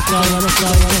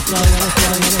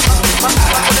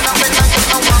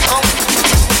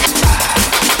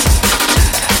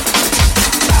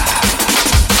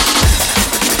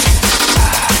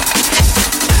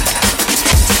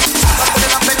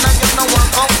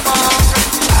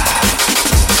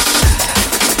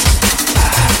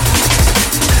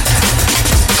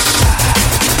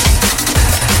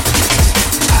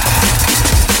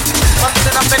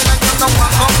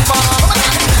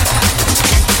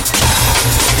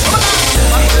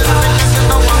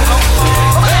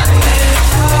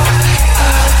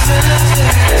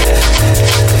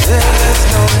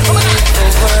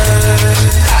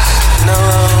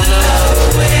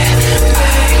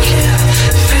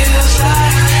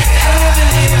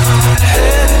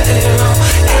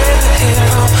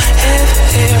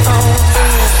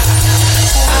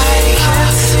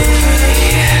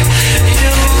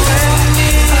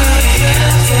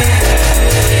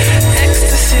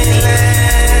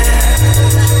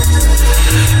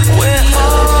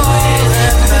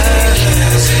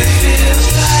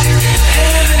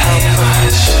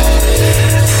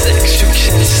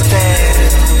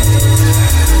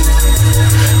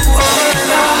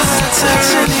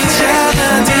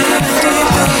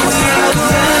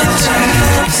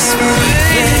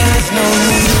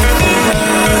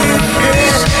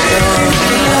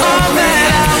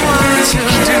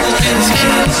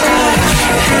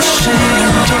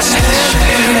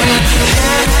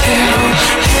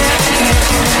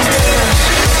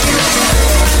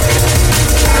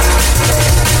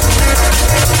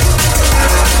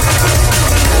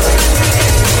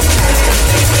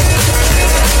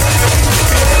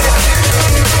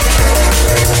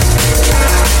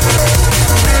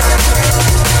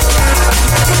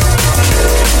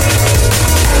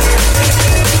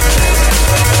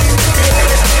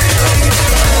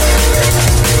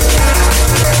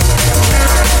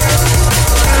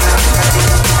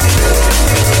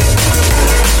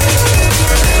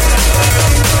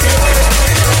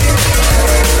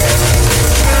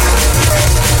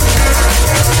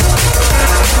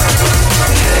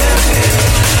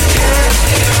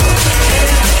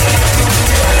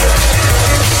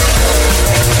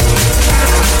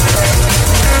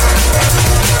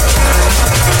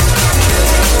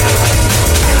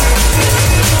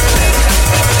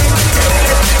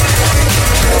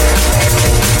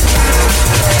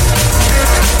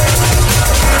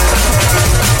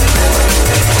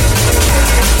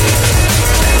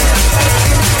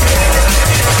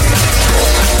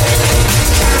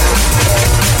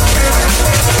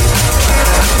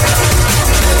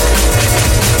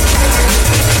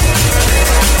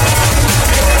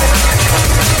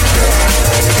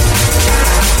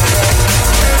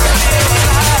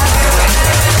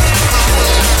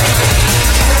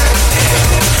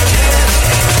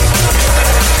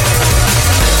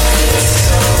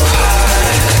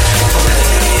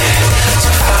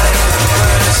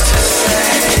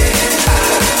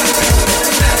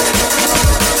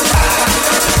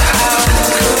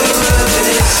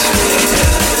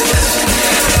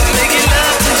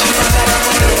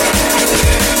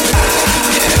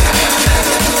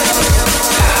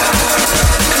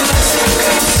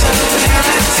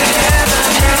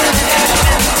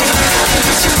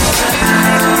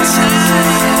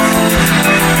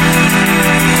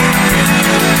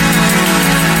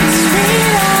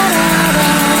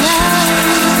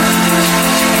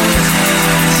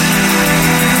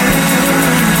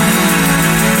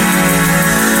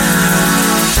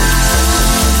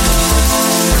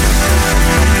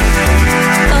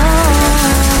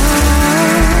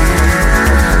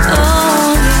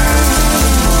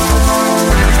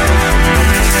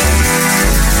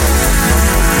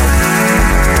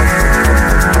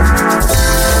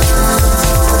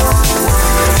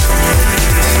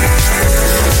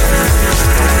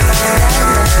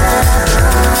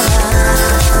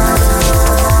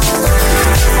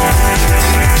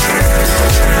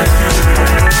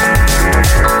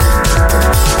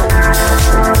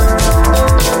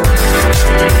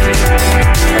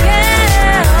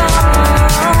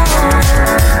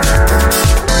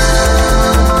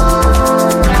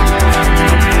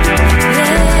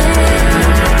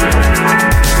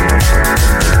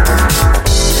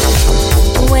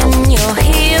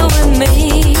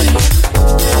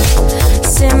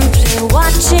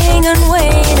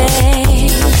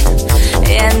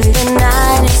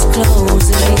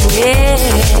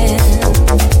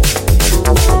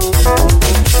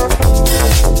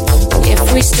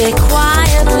 we stay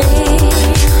quietly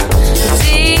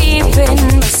deep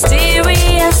in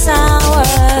mysterious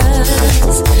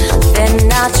hours.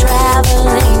 Then our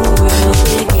traveling will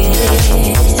begin.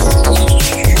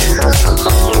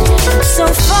 So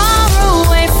far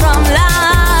away from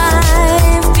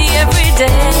life, the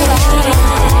everyday,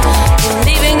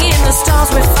 believing in the stars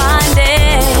we're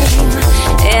finding,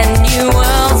 and new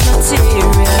worlds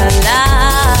materialize.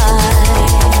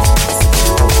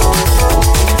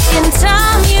 In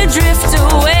time you drift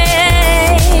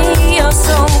away, your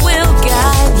soul will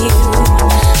guide you.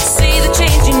 See the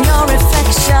change in your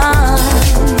reflection,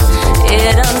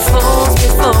 it unfolds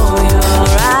before your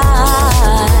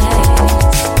eyes.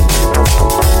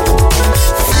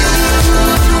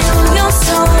 Feel your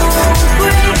soul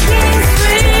breaking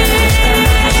free.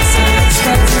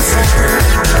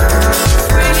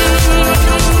 Free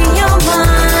your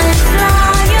mind,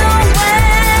 fly away.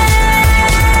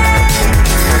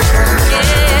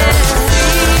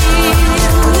 Yeah.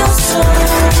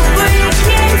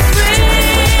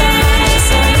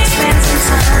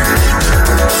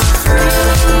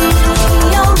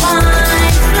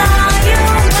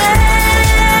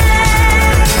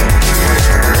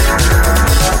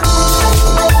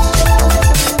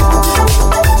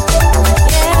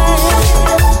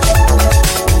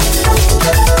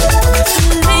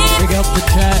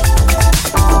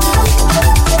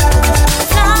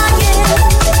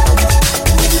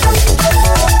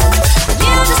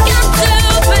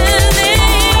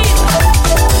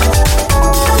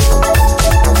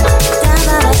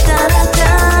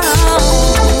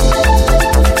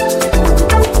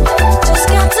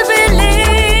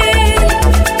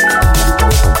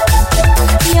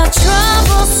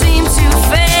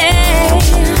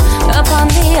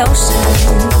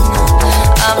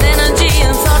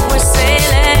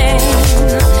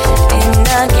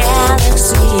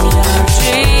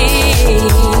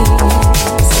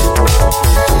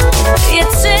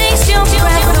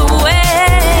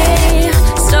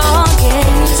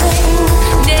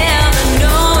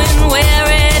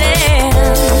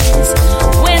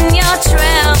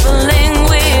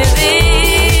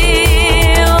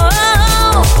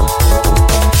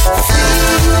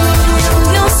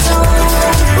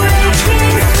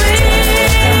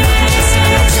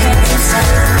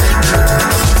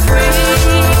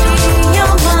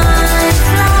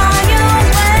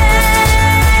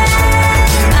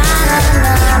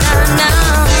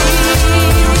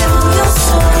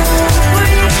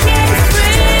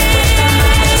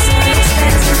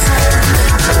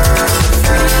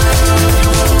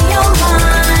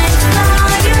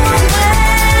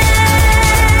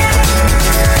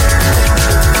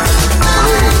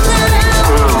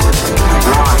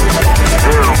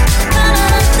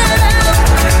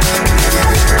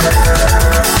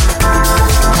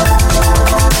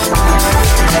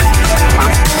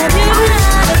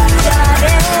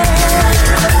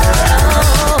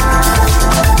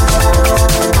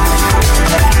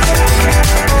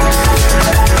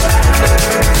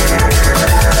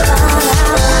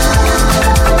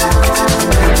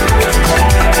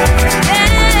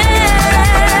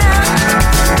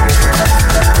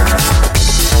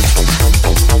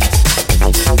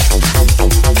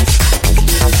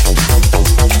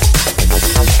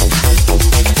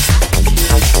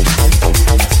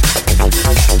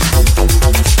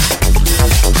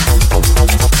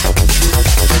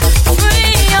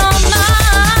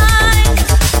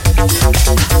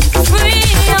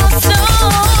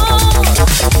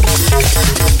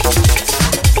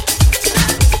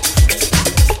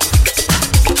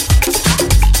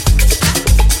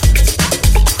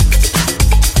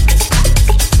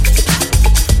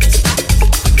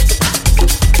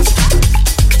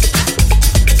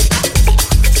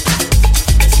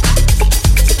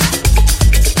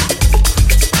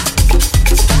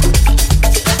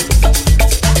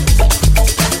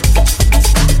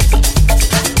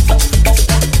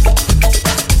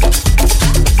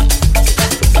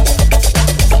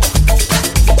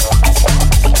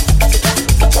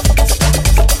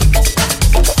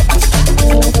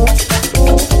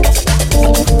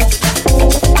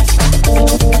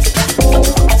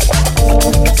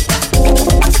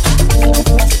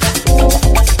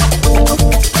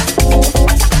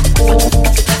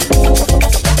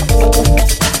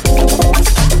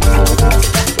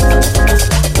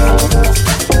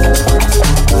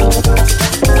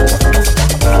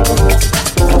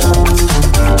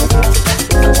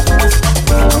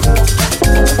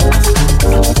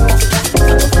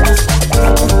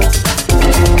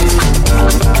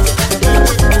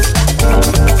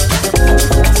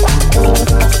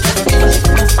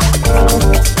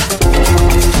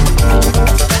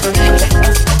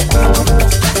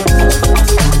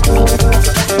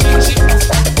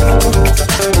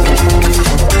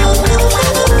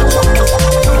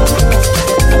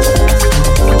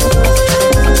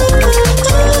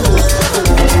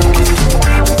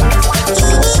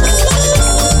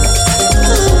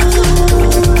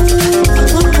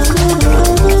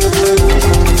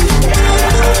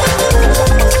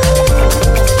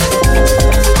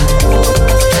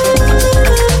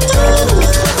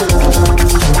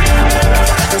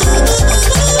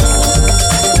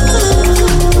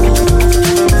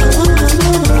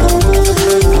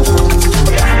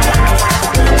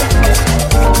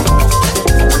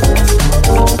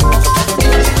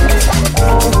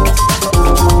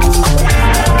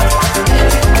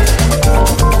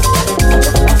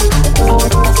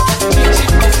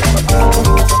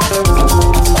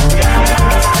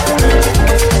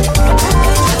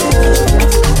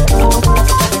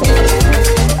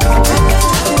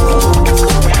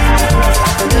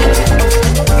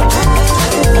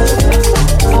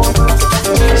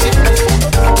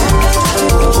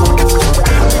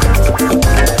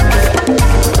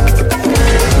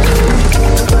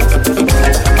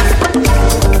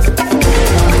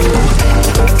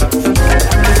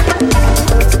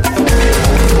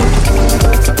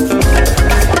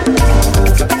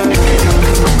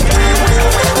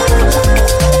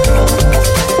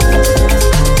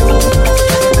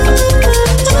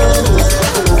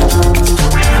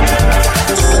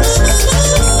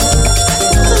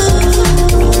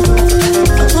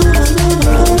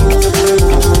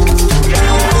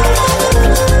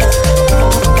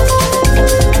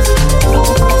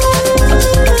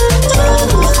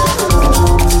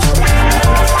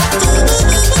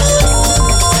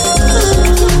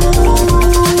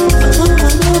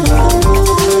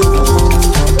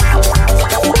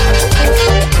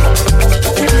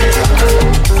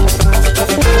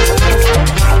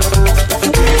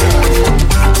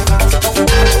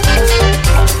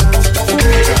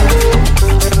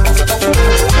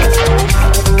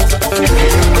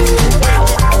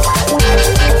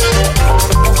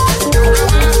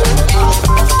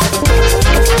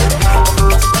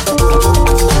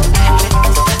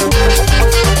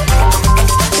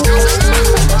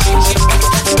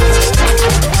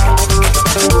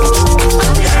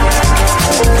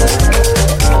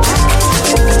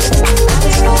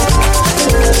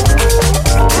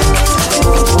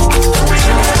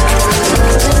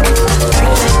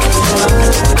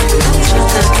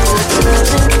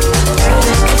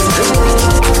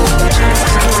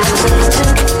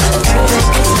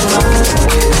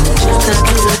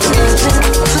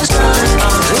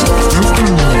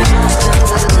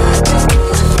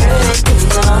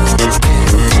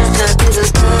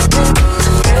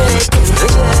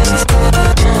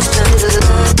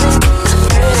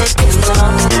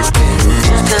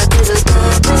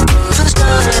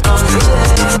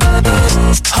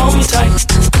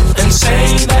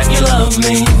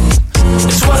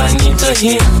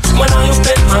 hear when I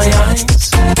open my eyes.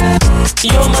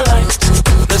 You're my light,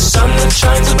 the sun that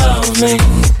shines above me.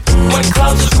 When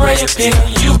clouds of gray appear,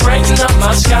 you brighten up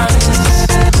my skies.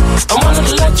 I wanted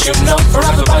to let you know,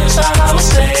 forever by your side I will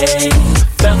stay.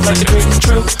 Felt like a dream come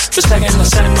true, the second I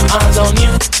set my eyes on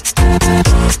you.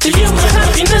 To you my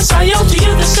happiness, I owe to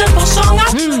you the simple song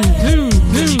I play.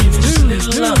 Cause you give me just a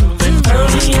little love and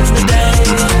early in the day.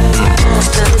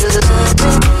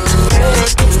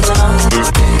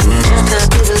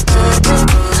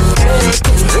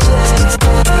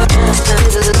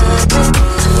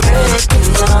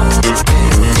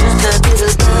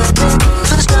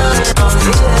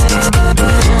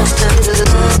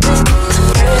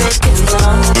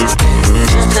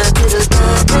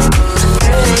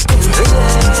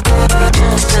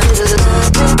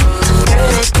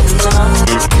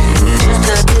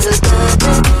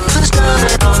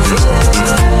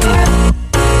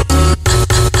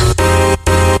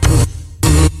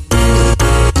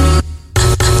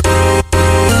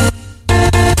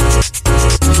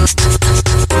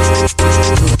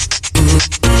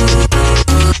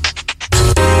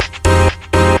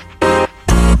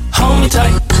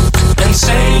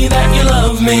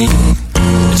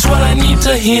 It's what I need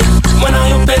to hear when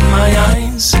I open my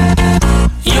eyes.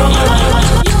 You're my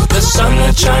light, the sun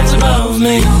that shines above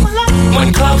me.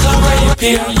 When clouds of gray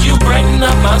appear, you brighten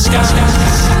up my sky.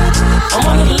 I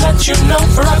wanted to let you know,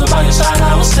 forever by your side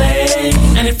I will stay.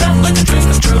 And it felt like a dream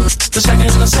come true, the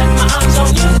second I set my eyes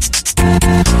on you.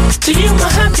 To you my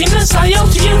happiness, I owe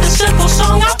to you the simple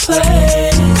song I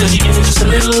play. Cause you give me just a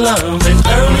little love and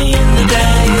early in the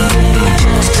day.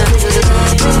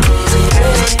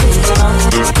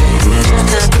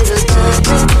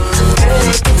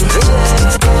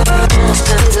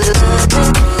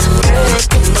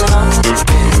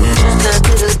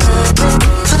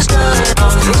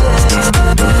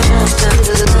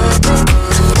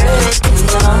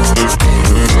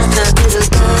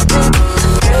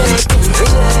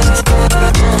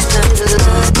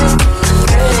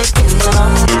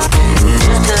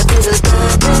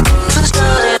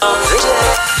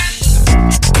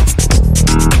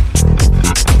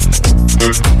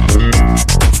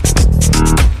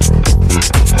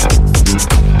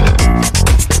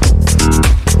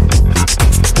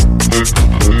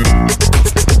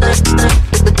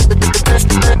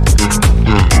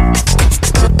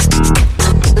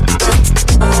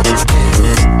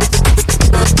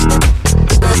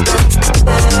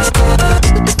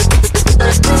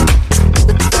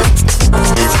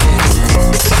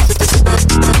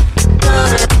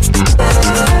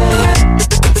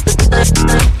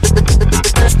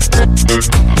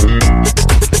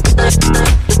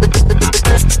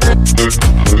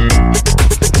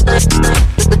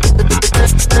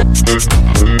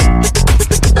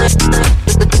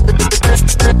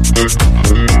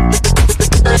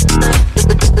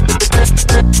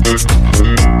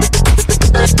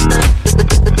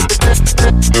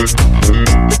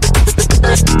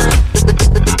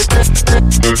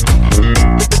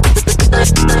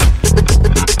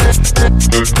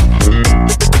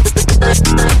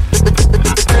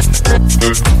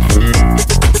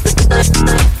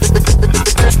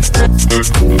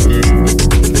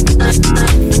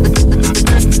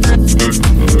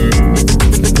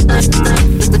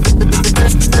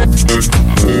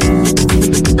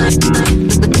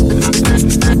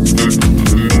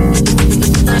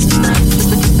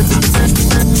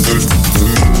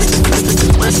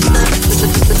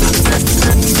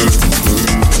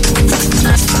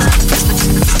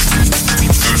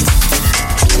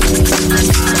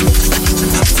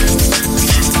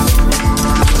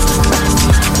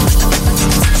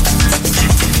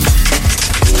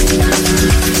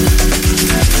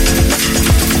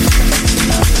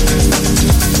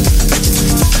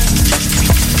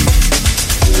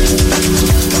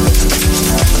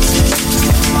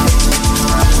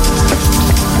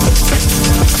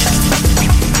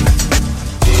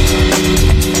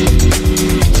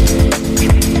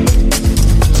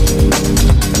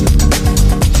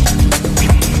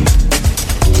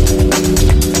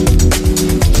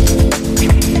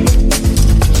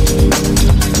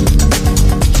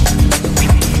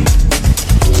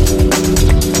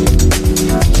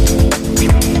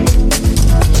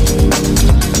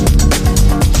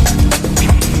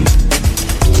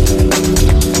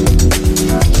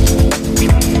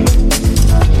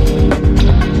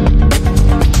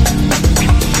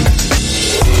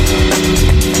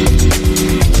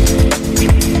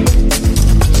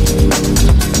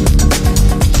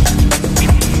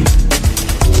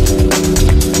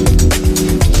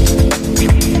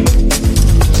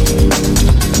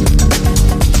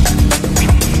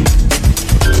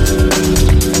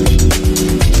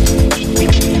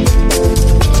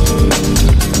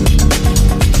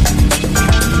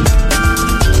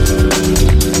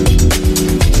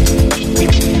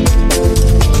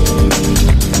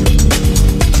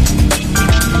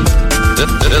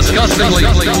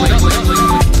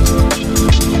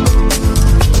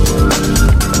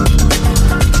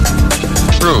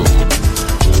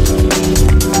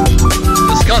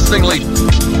 Disgustingly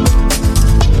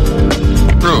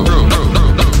true.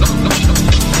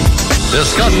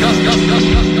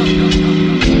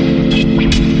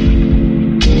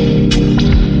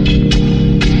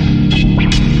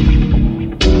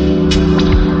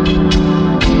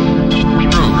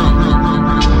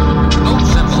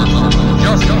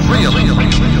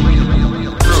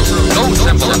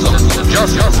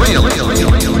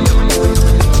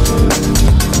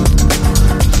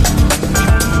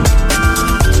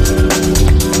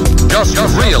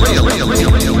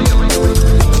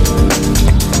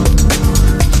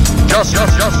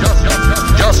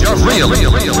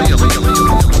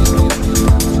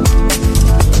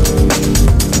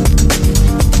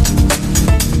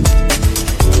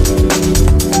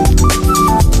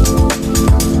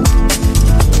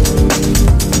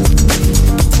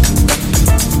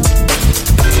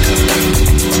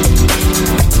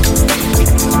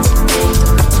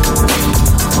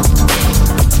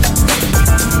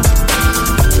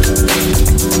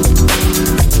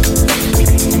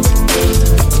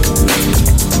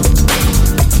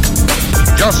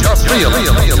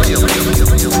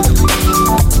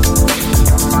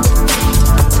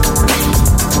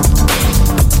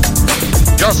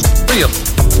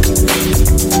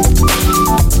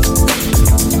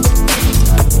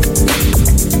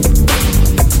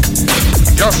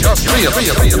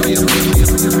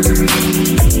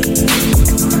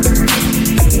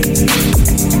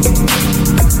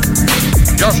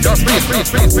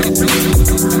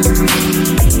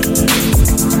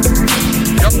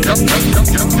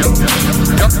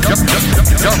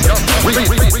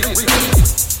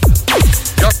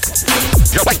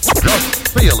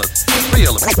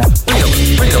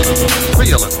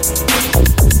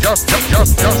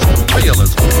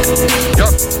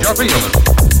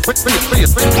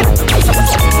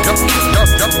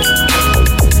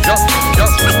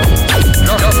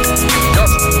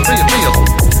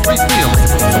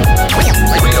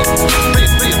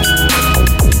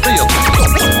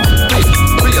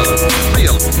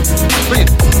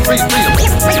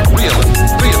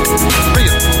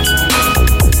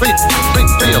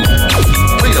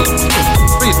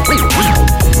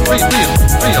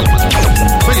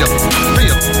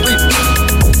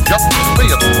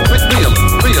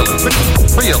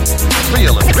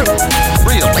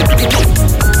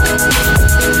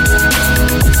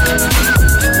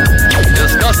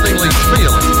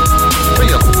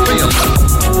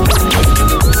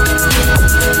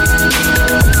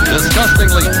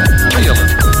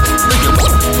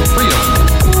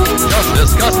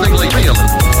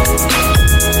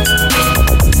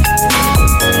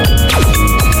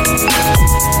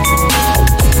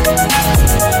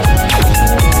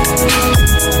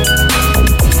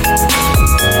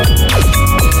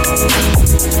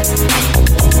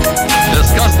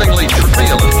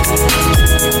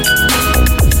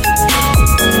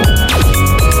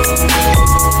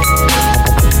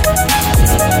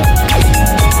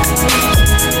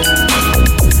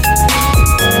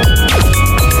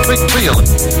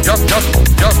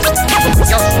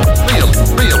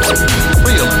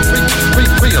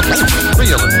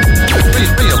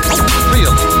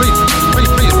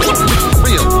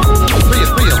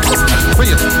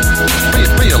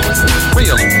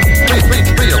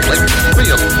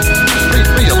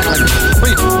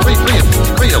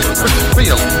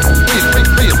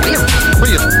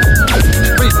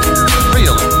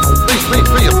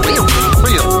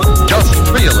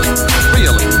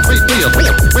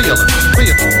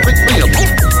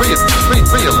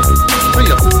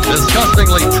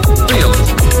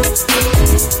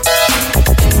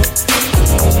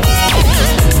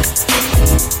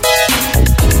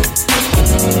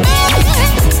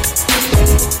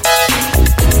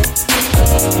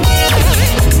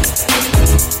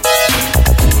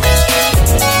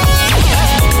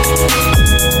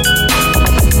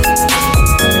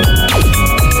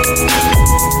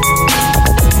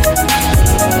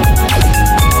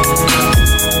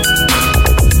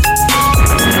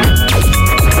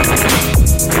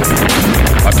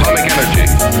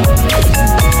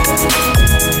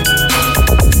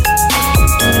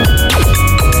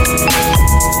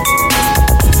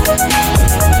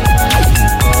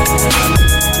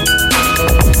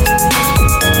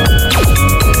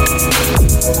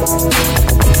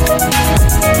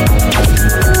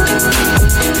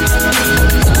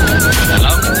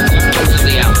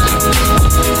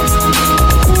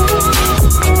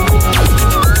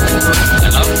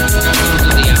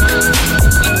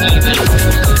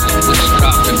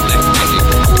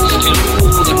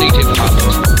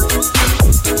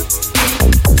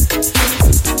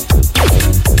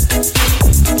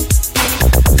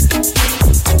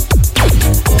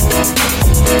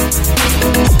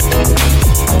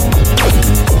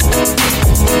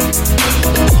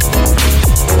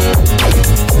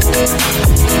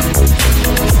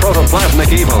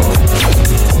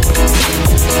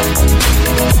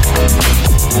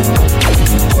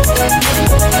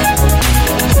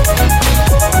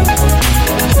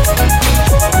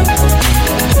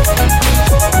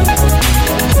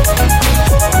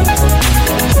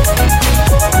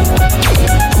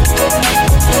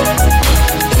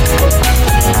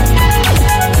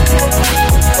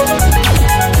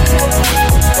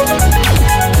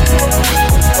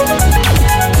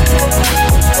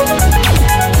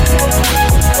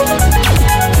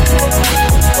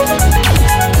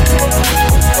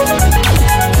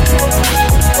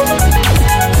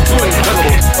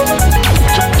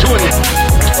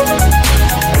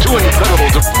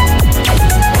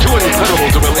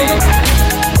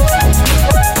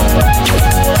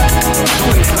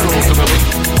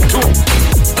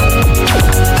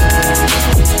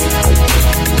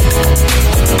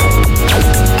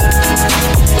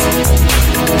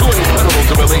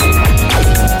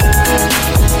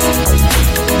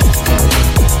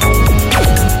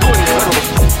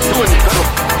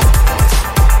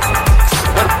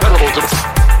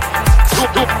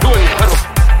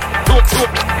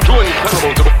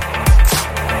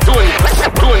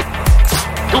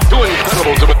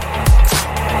 incredible to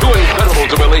too incredible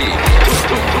to believe.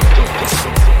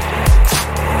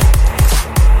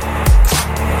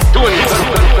 Too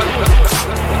incredible.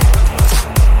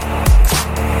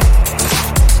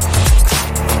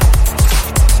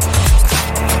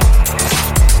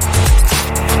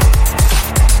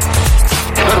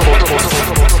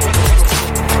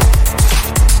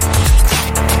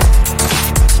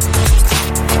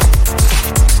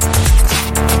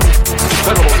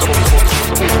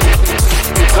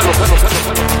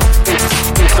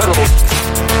 Incredible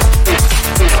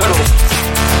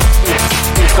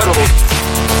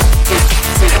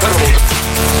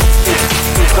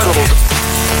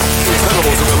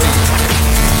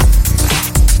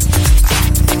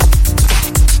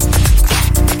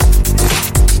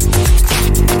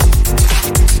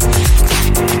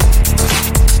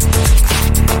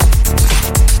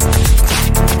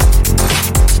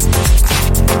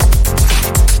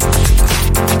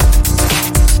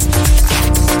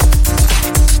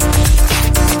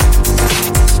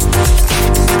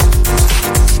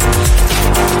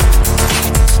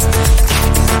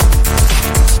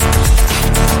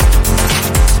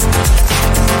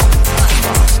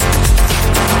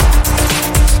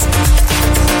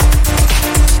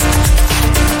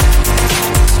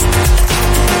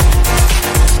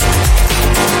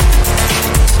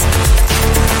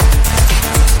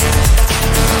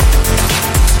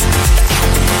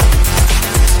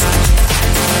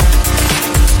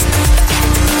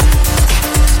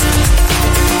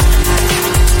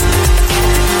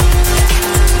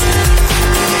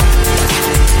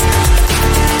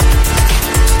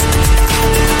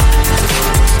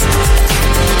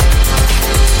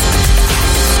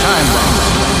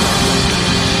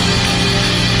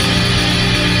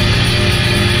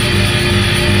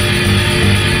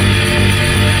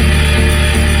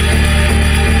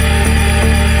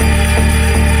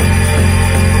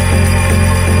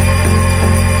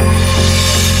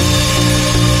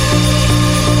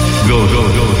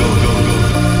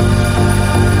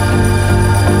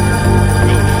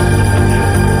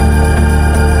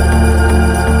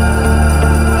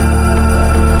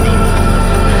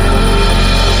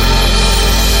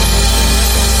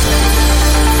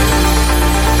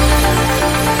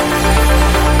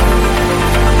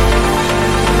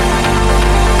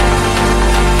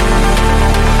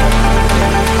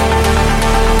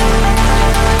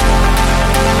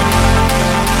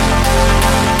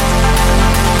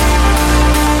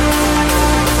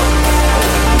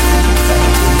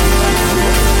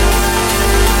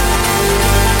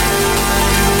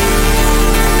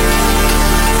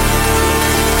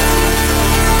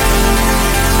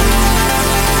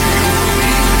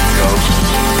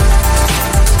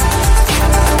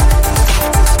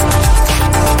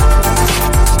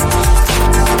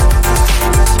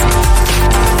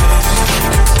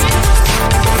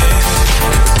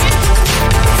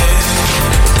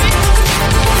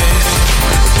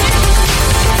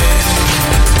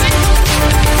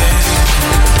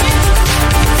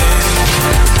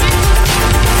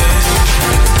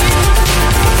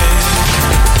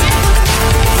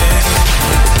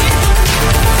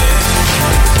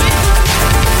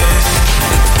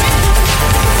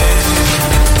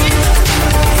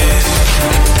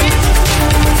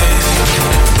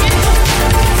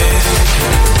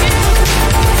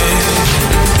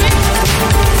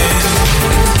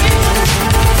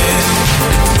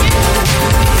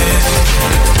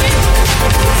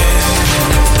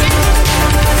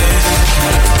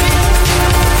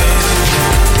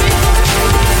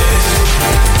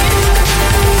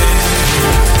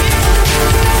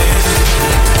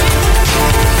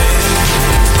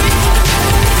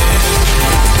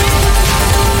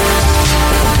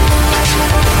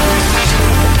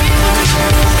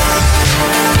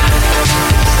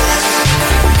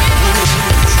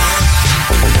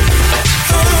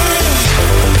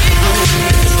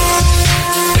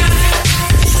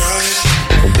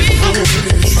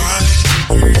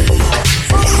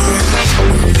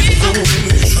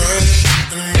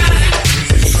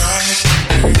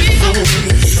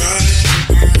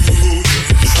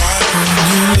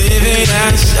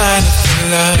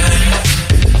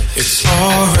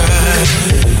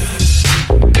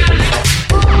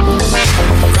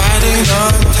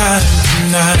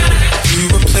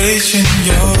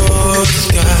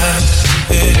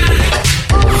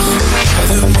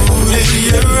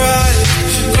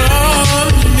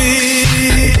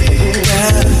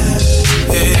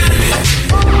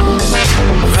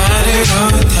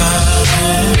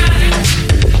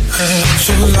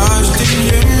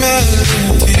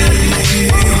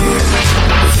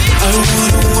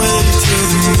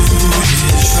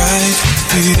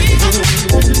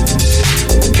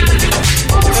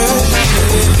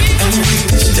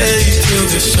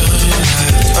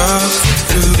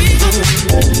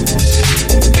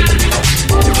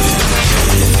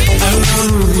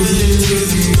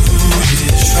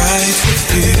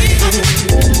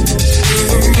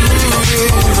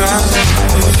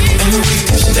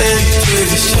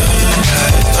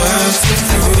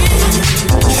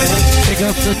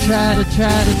Gotta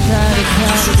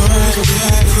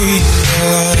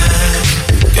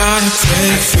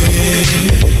break free.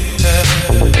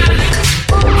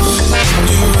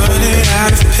 You're running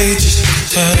out of pages to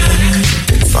turn.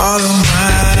 Follow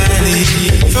my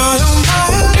lead. Follow my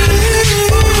lead.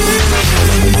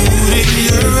 The mood in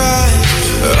your eyes,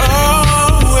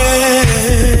 always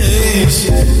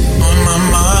on my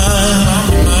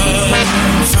mind.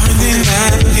 Finding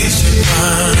that peace of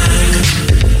mind.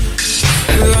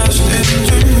 Lost in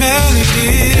the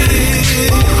melody.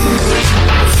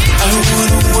 I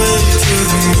wanna wait till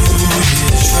the mood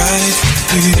is right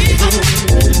for you.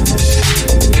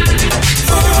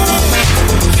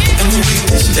 And we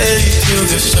can stay till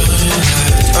the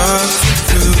sunlight talks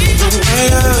through.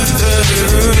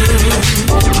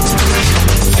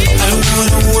 I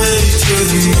wanna wait till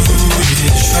the mood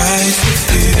is right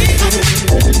for you.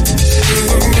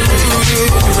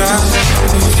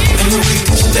 And we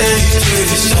can stay till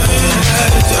the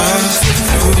sunlight talks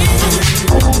through.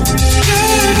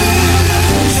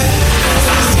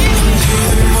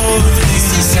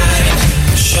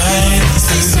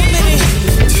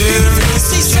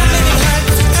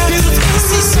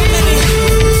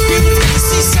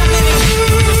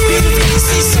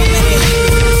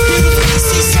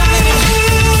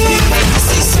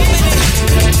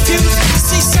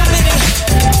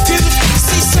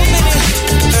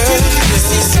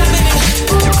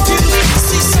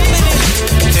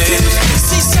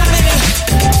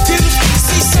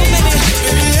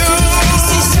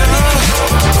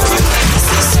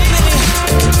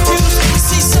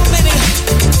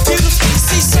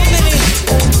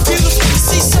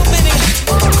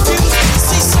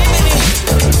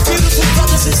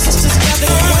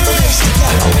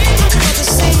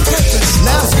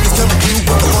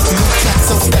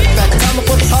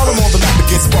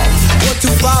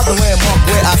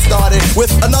 With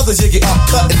another jiggy up,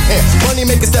 cutting hair. Money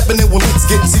making stepping in with links,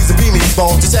 getting Caesar beanies,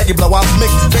 bones, to shaggy blow out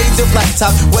mix, fades and flat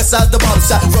top, west side the bottom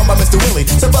shot, run by Mr. Willie.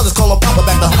 Some brothers call him Papa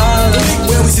back to Harlem,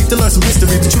 where we seek to learn some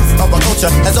history. The truth of our culture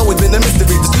has always been a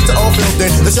mystery. The streets are all filled in,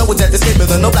 the show is at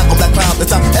escaping, no black on black crowd. The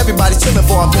top, everybody's trimming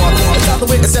for our born. It's out the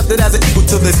way accepted as an equal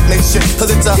to this nation, cause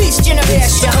it's a peace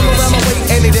generation. Come around my way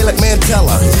any day like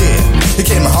Mandela. Yeah, he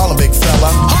came to Harlem, big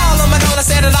fella. Harlem, I gonna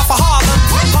set it off for Harlem.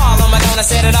 Harlem, I gonna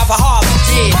set it off for Harlem.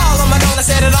 Yeah. Harlem, I gonna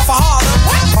set it off for Harlem.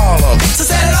 Harlem. So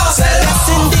set it off, set it off.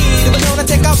 Yes, indeed. We're gonna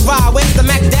take a ride with the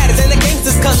Mac Daddies and the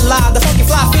gangsters collide. The funky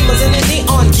fly females in the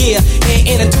neon gear. Ain't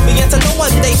in a dubious, no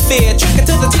one they fear. Tricking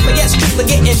to the team, but yet strictly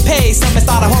getting paid. Some may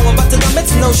start a home, but to them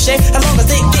it's no shame. As long as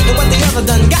they getting what the other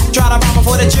done got. Try to rob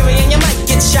before the jury and you might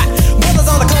get shot. Brothers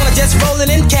on the corner just rolling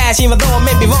in cash. Even though it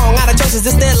may be wrong, out of choices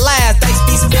this their last. Dice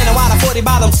be spinning while the 40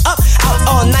 bottoms up. Out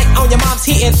all night on your mom's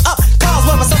heating up. Cars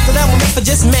were something that was made for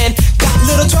just men. Got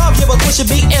little trouble here with pushing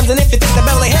BMs. And if you think the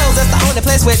Beverly Hills, that's the only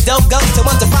place where dope goes. To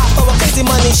 1 to 5 for a crazy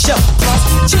money show. Plus,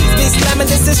 cheese be slamming,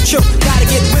 this is true. Gotta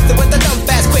get with it with the dumb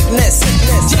fast quickness.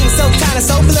 Jeans so tight and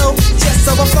so blue. Just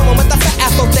overflowing with the fat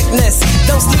apple thickness.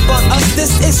 Don't sleep on us,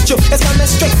 this is true. It's coming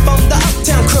straight from the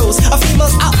uptown cruise. A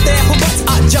females out there who butts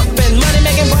are jumping. Money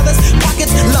making brothers,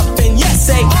 pockets lumping. Yes,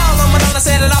 say Harlem, I gonna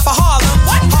set it off for Harlem.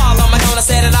 What? Harlem, I gonna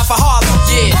set it off for Harlem.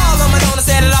 Yeah. Harlem, I gonna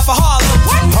set it off for Harlem.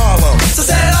 What? Harlem. So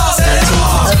set it off, set it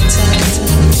off.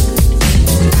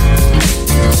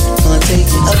 Gonna take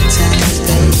you uptown,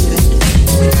 baby.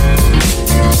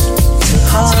 To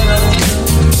Harlem.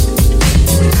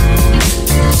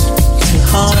 To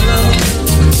Harlem.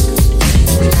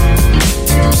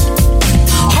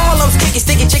 Harlem's kicky,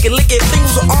 sticky, chicken, licking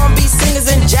things with R&B singers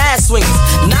and jazz swings.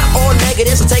 Not all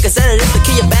negative, so take a sedative to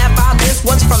kill your bad vibe. This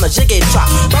one's from the jiggy trot.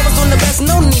 Brothers doing the best,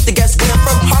 no need to guess. We're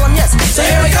from Harlem, yes. So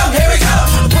here we come, here we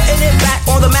come. Putting it back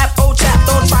on the map, old chap.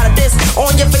 Don't try to diss.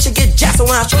 On your face, you get jacked. So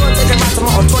when I show it, take a ride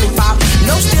tomorrow on 25.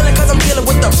 No stealing, cause I'm dealing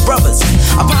with the brothers.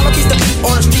 Apollo keeps the beat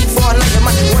on the street for a night. You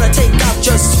might wanna take out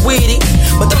your sweetie,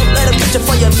 but don't let him get you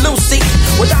for your Lucy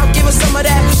without giving some of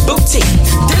that booty.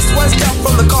 This one's down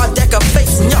from the car deck of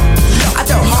facing yo. I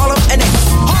tell Harlem and then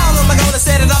Harlem, I'm gonna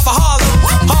set it off for Harlem.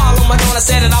 Harlem, I'm gonna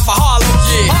set it off for Harlem.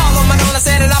 Yeah. Harlem, I'm gonna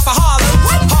set it off for Harlem.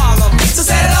 Harlem, so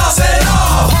set it off, set it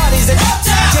off. Parties and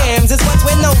jams is what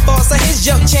we're known for. So here's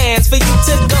your chance for you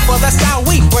to go for the style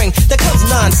we bring. The club's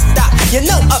non-stop. You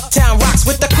know Uptown rocks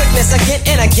with the quickness again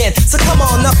and again. So come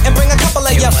on up and bring a couple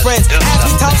of your friends as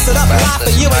we toss it up live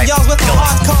for you and yours with a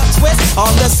hardcore twist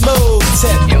on the smooth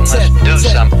tip. You must do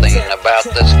something about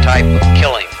this type of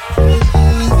killing.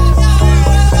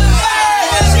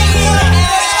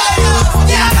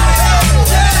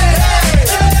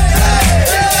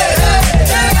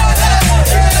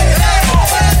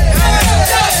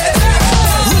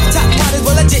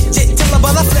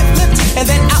 And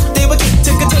then out there we get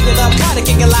to continue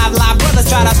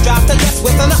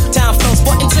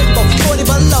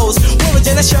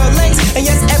world links. And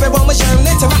yes, everyone was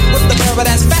yearning to rock with the girl, but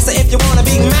that's faster if you wanna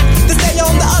be Mac. To stay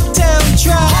on the uptown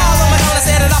track. Harlem, Madonna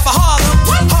set it off for Harlem.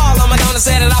 Harlem, Madonna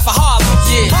set it off for Harlem.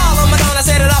 Yeah. Harlem, Madonna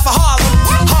set it off for Harlem.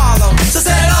 Harlem, so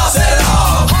set it off, set it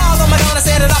off. Harlem, Madonna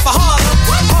set it off for Harlem.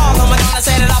 Harlem, Madonna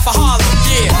set it off for Harlem.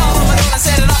 Yeah. Harlem, Madonna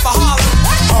set it off for Harlem.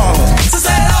 Harlem, so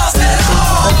set it off, set it off.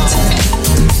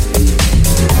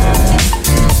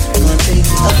 Gonna take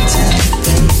you uptown,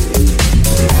 baby.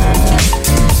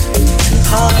 To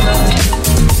Harlem.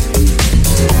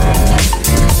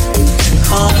 To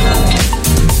Harlem.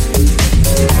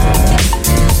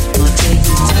 Gonna take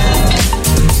you down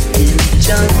in the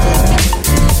jungle,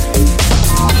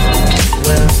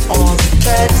 where all the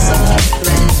cats are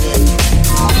playing.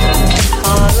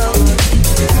 Harlem.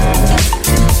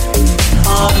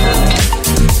 Harlem.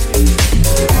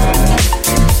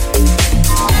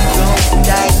 Don't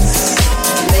dance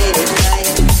late at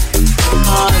night.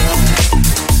 Harlem.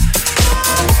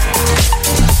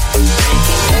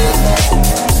 Taking over,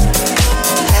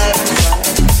 having fun.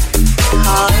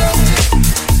 Harlem.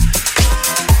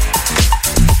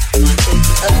 Gonna take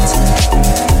you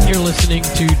uptown. You're listening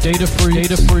to Data Free,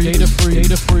 Data Free, Data Free,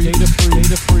 Data Free, Data Free,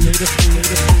 Data Free, Data Free,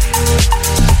 Data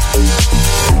Free.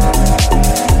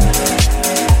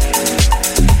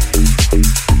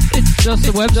 It's just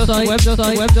a website,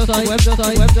 website, website, website,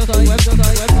 website, website,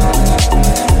 website.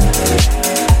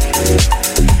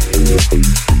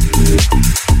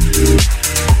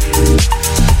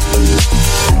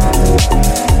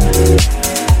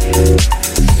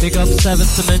 Big up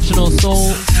Seventh Dimensional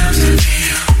Soul.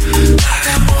 Like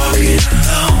I'm walking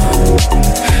alone,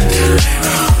 county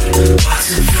road, what's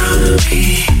in front of me?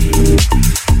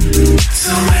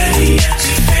 So many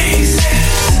empty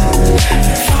faces,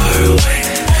 and far away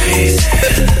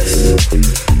places.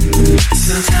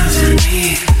 Sometimes I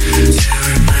need to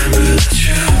remember the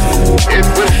truth, and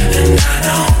I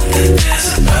know that there's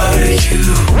a part of you.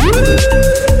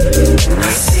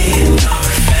 I see no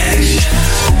reflection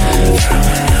from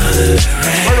another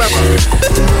direction.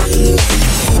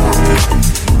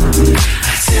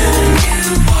 I tell you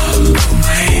walk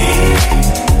away,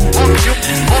 and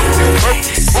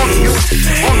everything seems to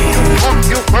fade.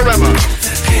 Forever.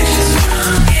 The pictures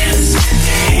from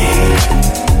yesterday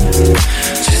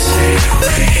just fade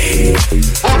away.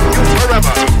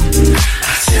 Forever.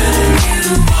 I tell you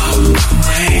walk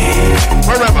away,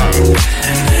 Forever.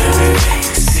 and everything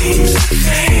seems to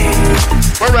fade.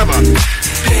 Forever.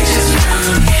 The pictures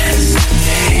from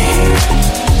yesterday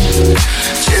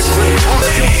just fade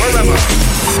away. Forever.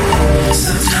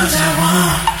 Sometimes I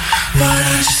want what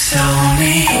I just don't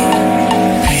need.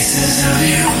 Pieces of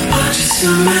you are just a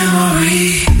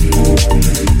memory,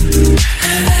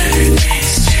 and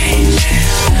everything's changing,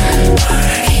 but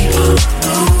I keep on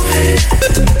moving.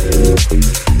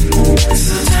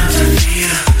 Sometimes I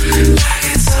feel like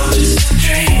it's all just a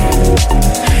dream,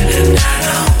 and I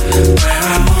know where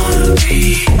I wanna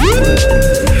be.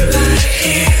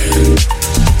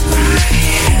 Right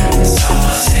here, so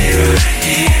I'll stay right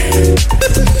here.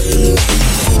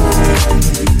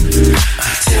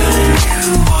 I tell you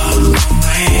walk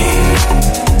away,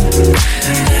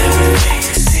 and everything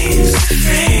seems to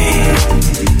fade.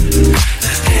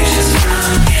 The pictures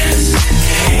from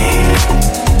yesterday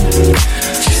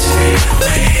just fade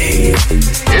away.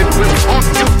 It will haunt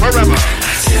you forever.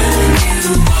 I tell you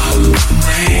walk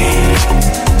away,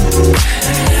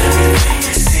 and everything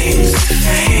seems to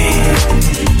fade.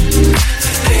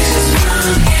 The pictures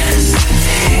from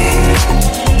yesterday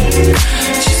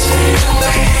just fade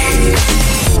away.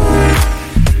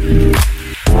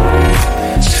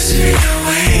 Just fade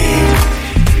away.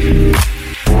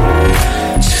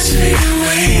 Just fade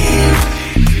away.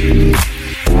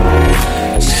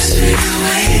 Just fade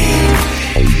away.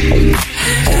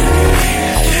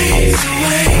 Fades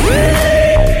away.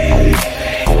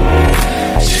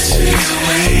 Just fade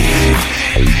away.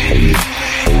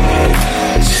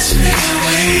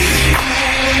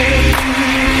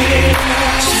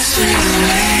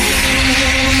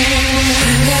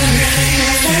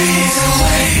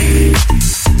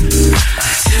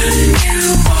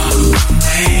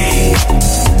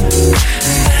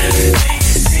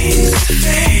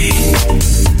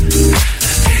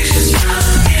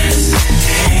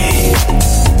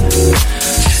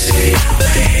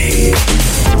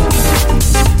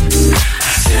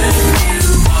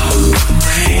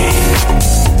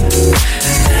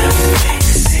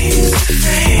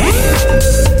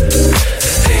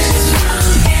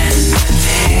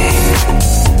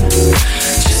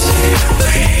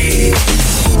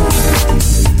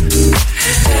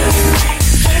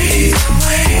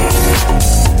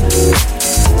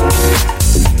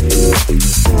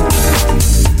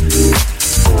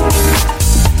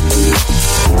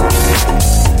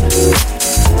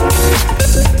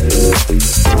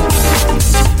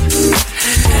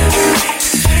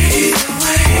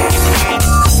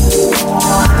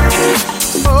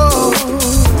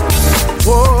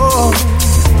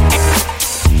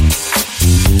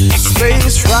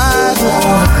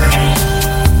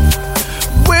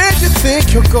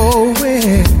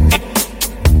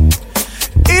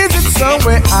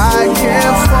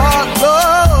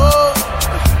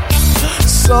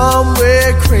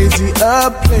 somewhere crazy,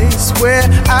 a place where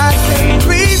I can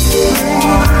breathe free.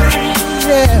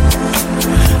 Yeah,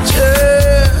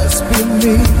 just be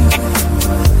me.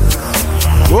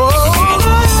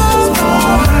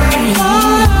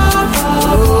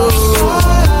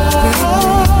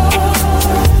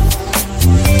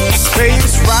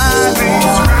 Space riding.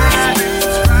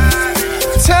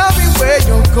 Tell me where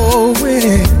you're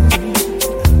going.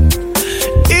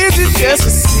 Is it just a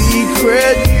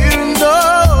secret you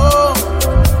know?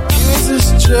 Is this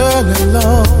journey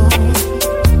long?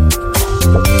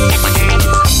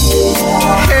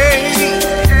 Hey,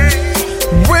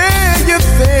 where you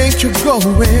think you're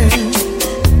going?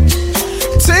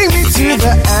 Take me to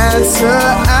the answer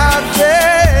out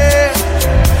there.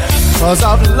 'Cause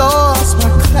I've lost my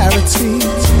clarity,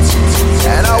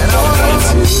 and I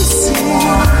want to see.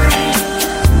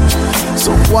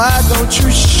 So why don't you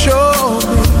show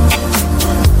me?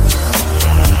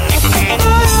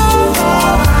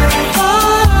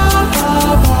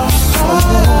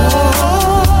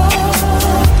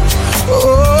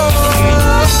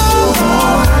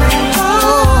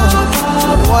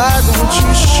 Why don't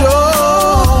you show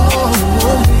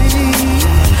me?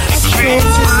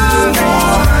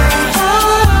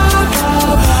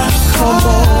 Come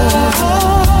on.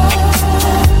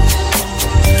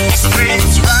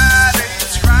 Streets riding.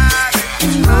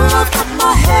 I've got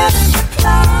my head in the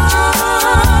clouds.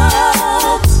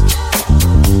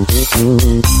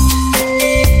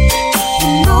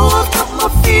 No, I've got my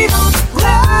feet on the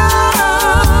ground.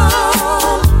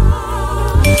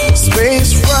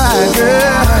 Space rider.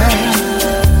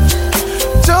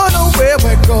 Don't know where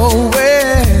we're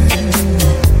going.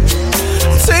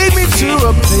 Take me to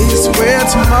a place where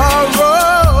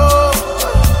tomorrow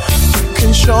you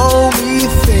can show me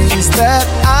things that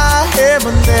I have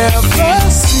never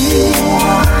seen.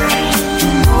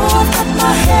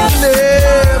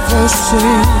 Never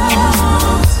seen.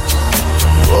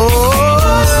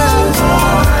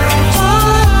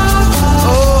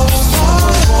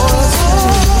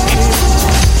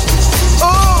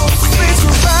 Space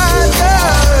rider.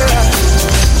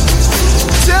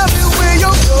 Tell me where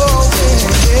you're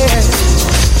going.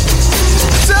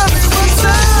 Tell me what's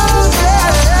out there.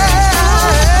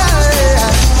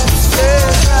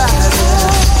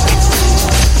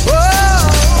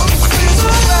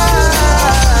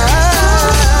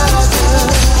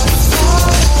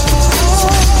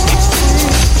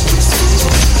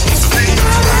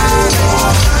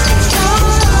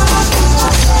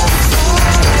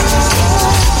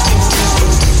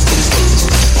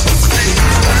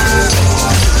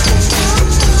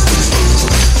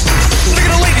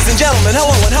 Gentlemen,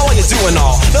 hello and how are you doing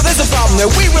all? Now there's a problem that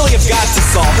we really have got to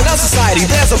solve. In our society,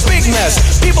 there's a big mess.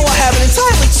 People are having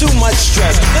entirely too much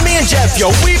stress. And me and Jeff, yo,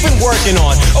 we've been working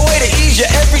on a way to ease your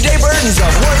everyday burdens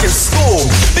of work and school.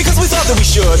 Because we thought that we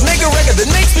should make a record that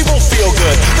makes people feel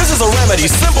good. This is a remedy,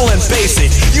 simple and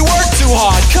basic. You work too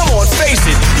hard, come on, face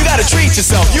it. You gotta treat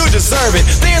yourself, you deserve it.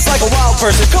 Dance like a wild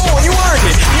person, come on, you earned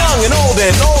it. Young and old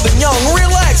and young,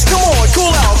 relax, come on, cool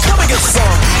out, come and get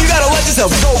some. You gotta let yourself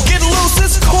go, get loose,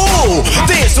 it's cool.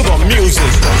 Dance to the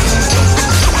music.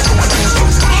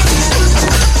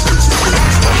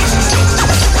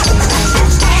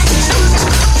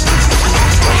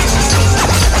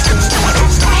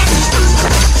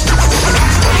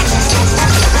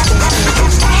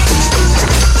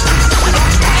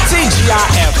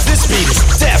 TGIF, this beat is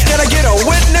deaf. Can I get a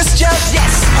witness, Jeff?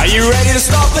 Yes. Are you ready to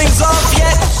start things off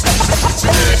yet?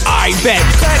 I bet.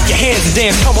 Clap your hands and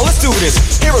dance. Come on, let's do this.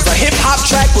 Here is a hip-hop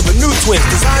track with a new twist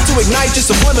designed to ignite your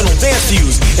subliminal dance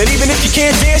views. And even if you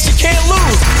can't dance, you can't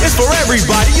lose. It's for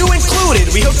everybody, you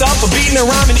included. We hooked up a beat and a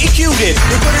rhyme and EQ'd it.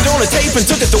 We put it on a tape and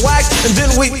took it to wax. And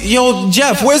then yo,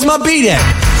 Jeff, where's my beat at?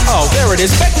 Oh, there it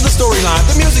is. Back to the storyline.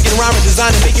 The music and rhyme are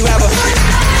designed to make you have a...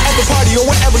 At the party or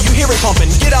whenever you hear it pumping.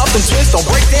 Get up and twist, don't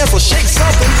break dance or shake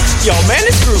something. Yo, man,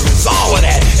 this groove is all of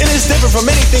that. It is different from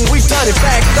anything we've done. In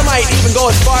fact, I might even go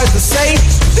as far as to say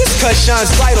this cut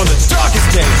shines light on the darkest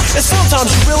day. And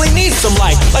sometimes you really need some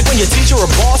light. Like when your teacher or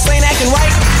boss ain't acting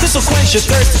right. This will quench your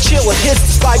thirst to chill and hit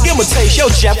the spot. Give him a taste. Yo,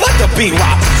 Jeff, let the beat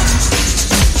rock.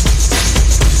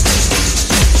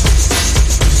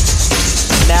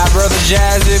 Now, Brother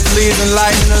Jazzy, please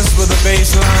enlighten us with a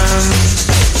bass line.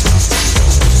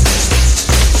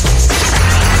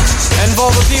 And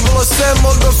for the people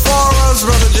assembled before us,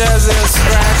 Brother Jazzy,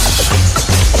 scratch.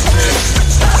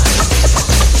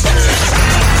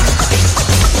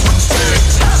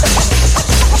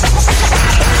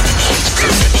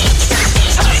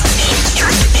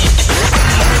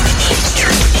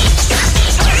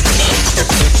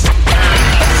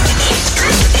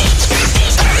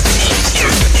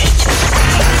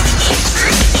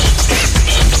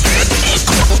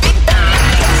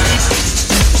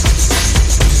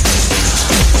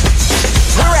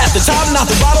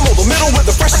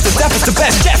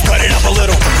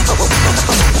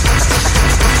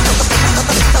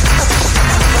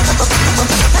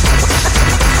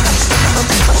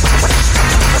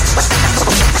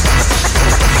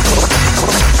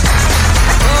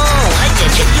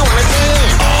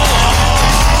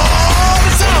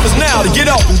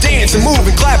 dance and move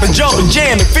and clap and jump and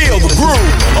jam and feel the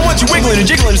groove. I want you wiggling and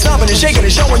jiggling and stomping and shaking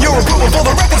and showing you're improving for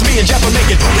the records me and Jeff are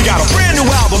making. We got a brand new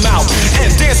album out,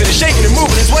 and dancing and shaking and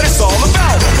moving is what it's all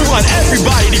about. We want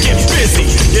everybody to get busy.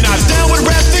 You're not down with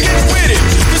rap, to get with it.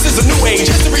 This is a new age,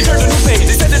 history turned a new page.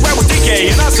 They said it right with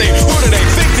DK, and I say, who do they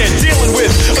think they're dealing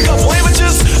with? A couple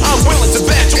amateurs? I'm willing to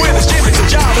bet. With us, jamming to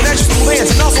job and extra school dance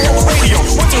and also on the radio.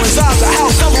 Winter inside the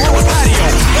house, summer on the patio.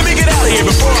 Let me get out of here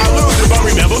before I lose it, but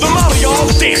remember the motto, y'all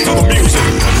dance to the music.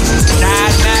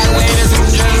 Night, night, ladies and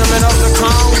gentlemen of the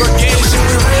congregation,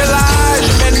 we realize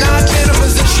you may not be in a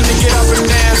position to get up and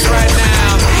dance right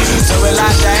now. So we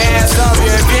like to ask of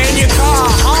you, if you're in your car,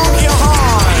 honk your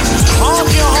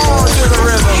horn to the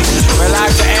rhythm. We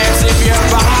like to ask if you're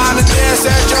behind the desk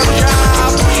at your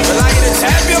job. We like you to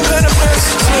tap your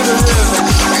benefits to the rhythm.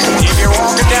 If you're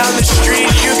walking down the street,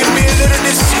 you can be a little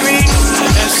discreet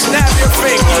and snap your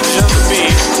fingers to the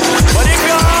beat. But if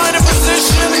you're in a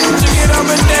position to get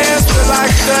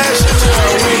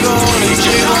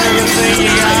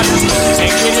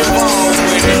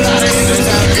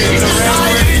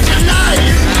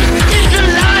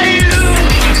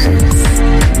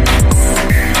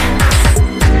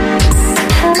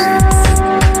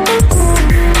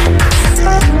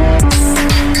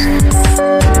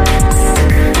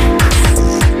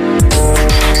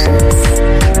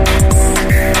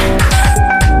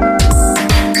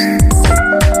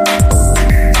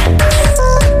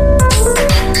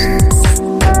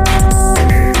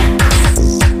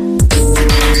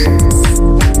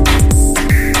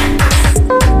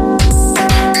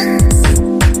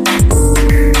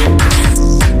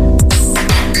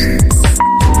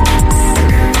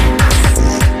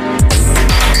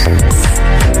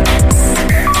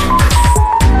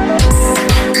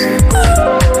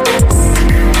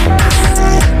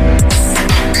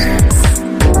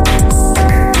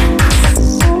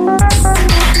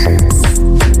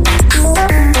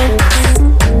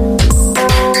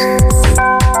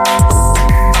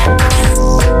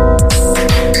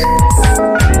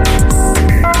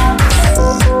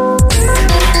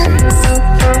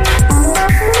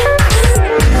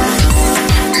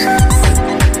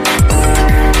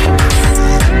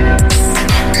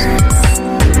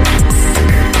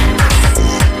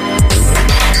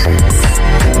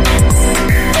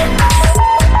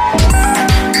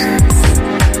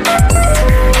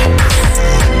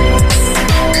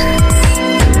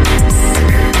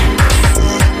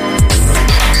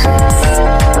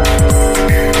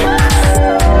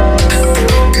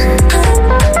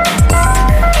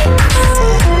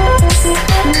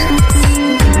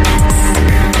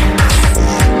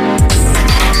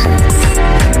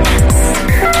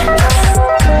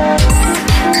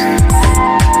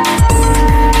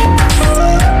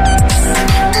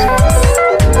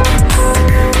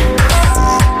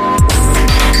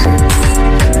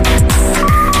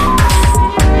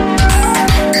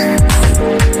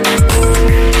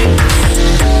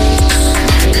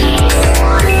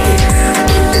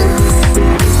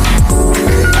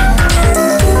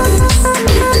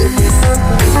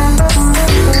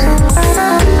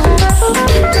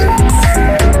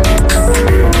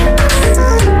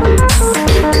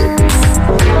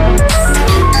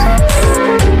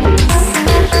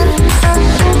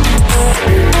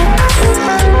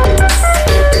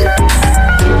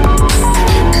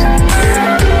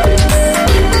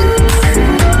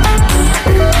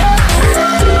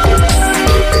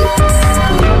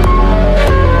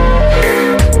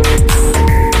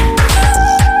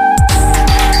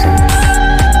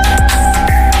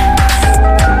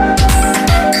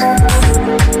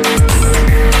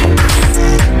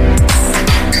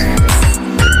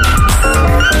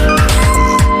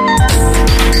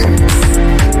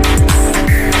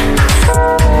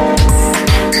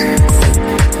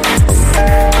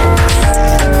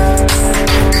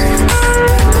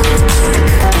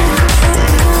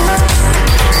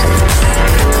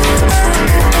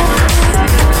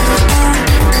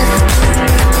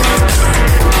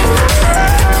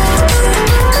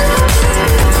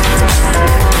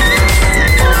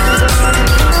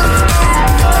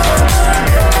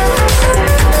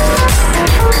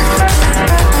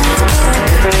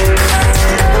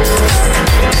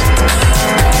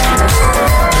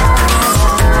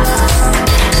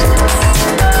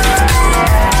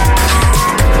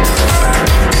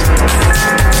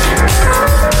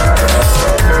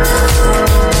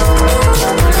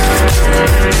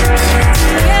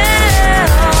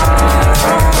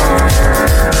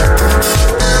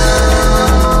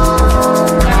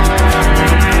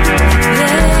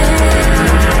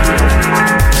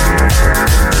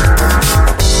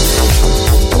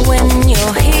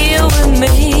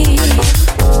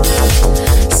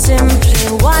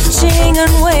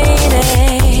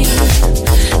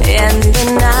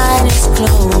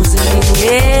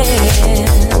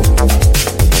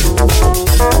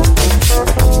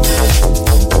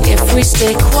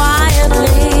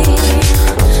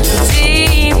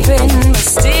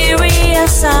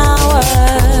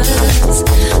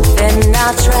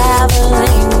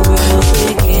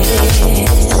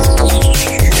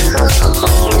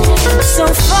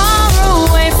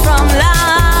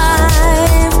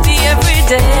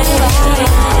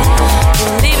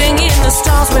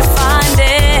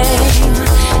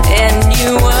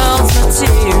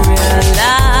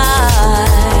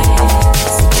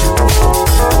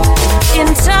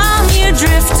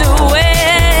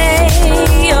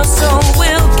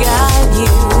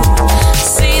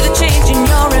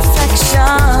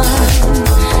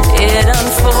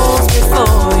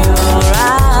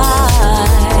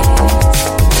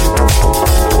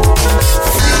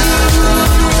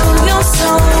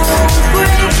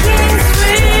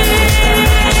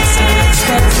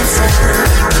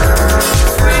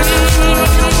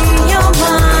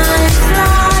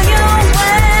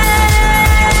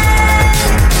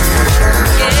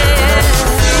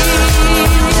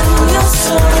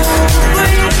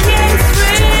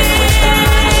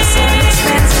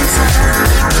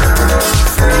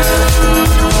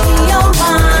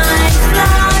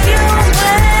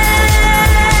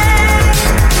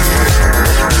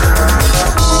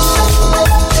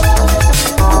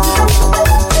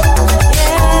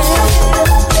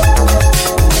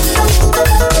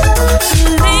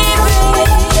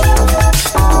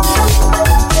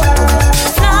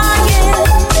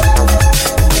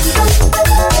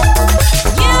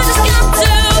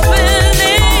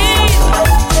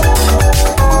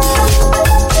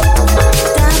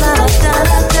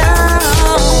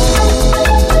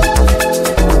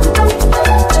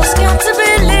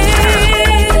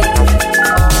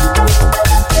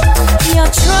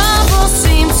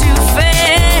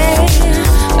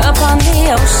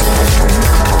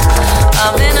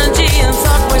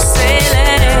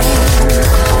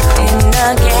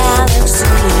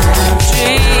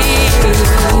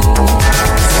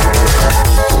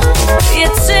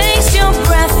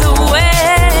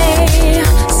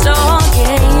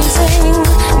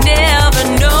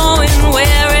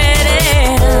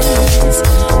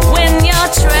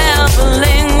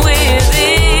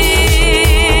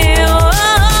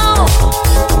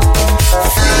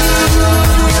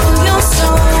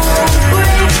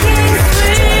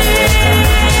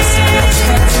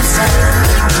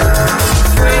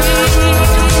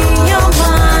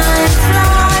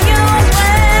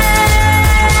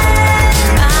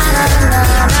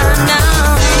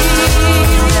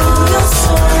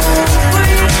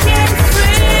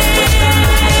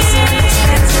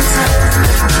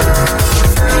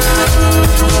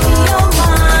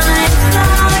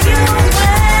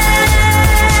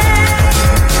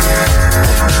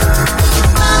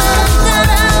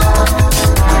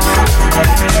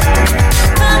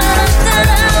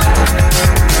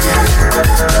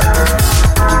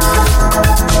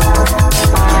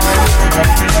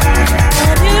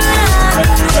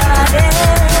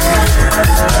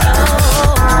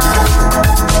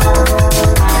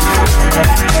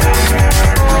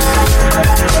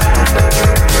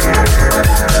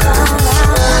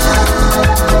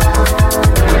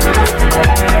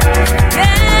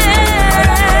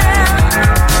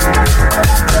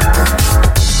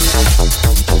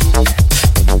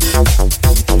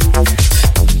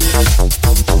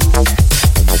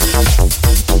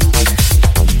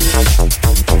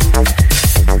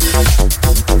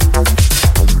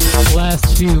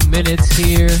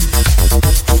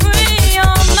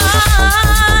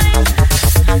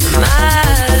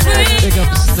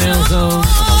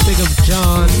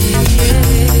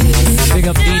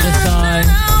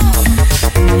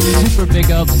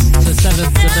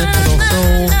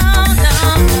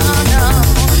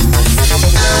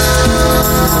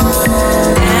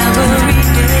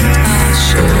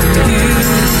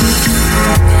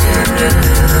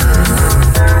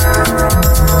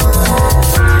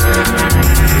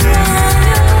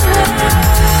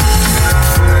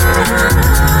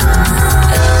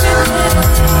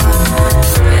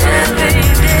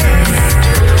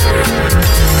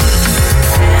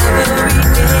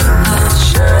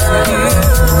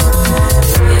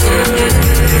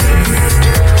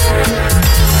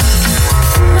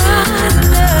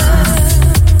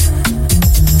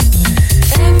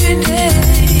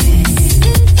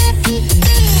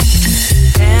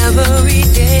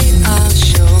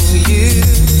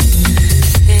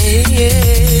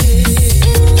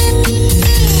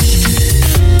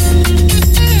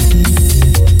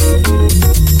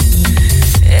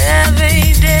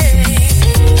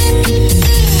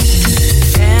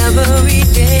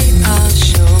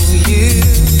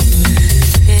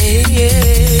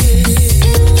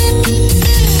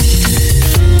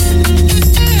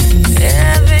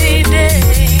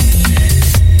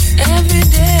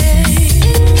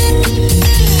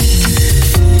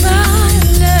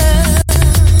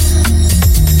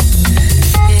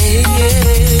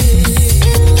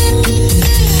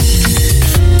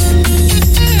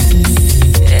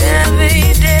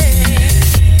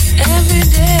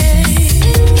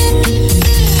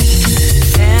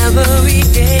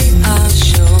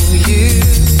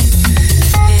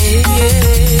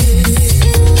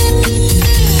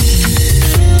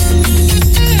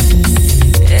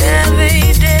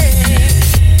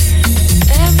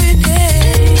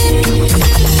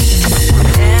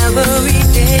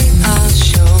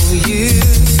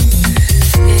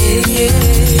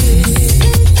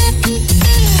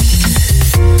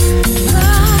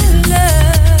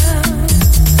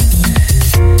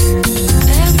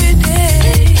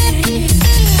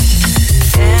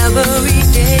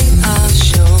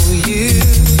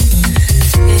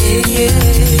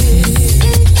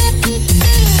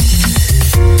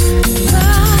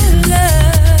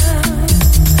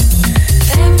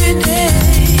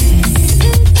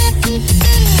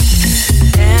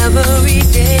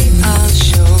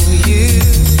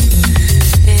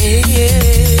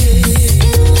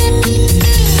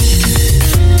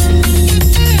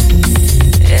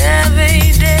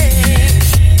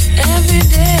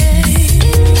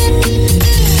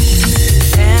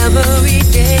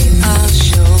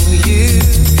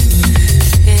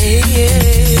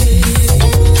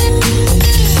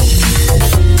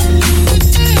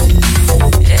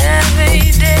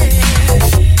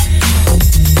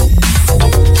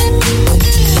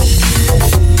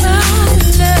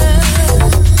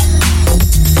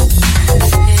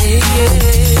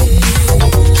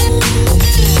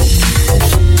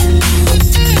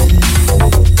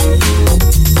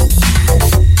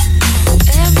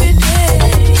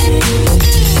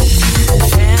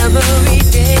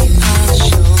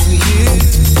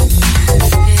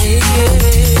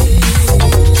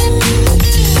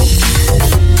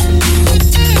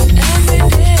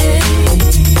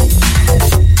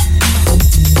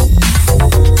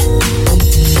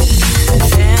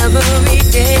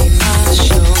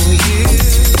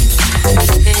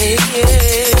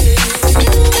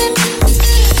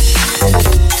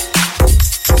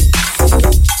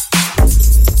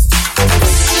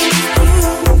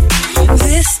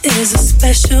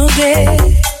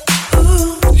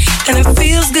and it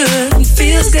feels good, it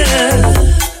feels good.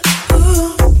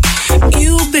 Ooh,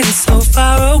 you've been so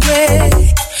far away,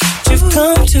 but you've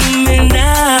come to me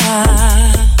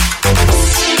now.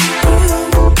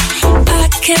 Ooh, I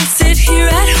can't sit here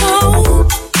at home.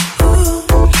 Ooh,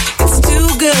 it's too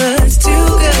good, it's too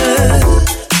good.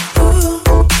 Ooh,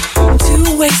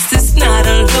 to waste this night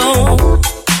alone.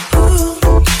 Ooh,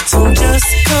 so just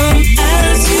come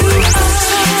as you are.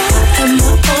 And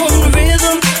my own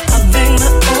rhythm, I bang my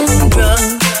own drum.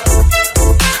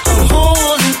 I'm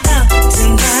holding out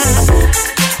tonight.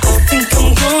 I think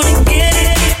I'm gonna get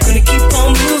it, gonna keep on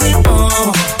moving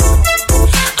on.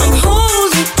 I'm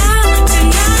holding out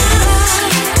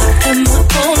tonight. And my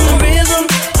own rhythm,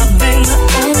 I bang my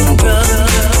own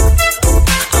drum.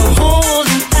 I'm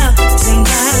holding out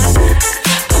tonight.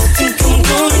 I think I'm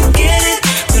gonna get it,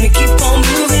 gonna keep on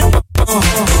moving on.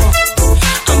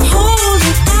 I'm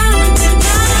holding out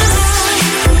tonight.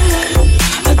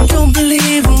 I don't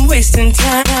believe I'm wasting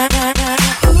time.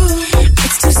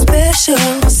 It's too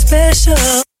special,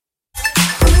 special.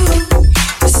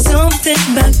 There's something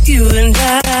about you and I.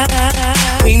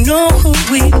 We know who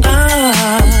we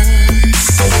are.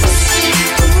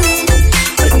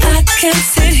 But I can't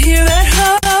sit here at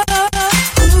home.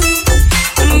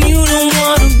 And you don't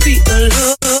wanna be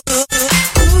alone.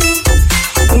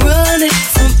 Running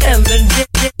from every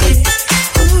day.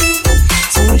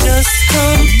 So just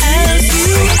come as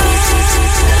you are.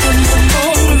 In my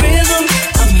own rhythm,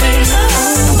 I bang my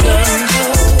own drum.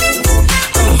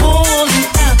 I'm holding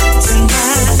out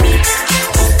tonight.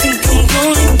 I think I'm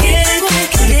gonna get it, gonna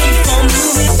keep on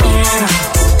moving on.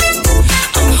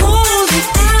 I'm holding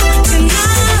out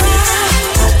tonight.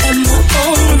 In my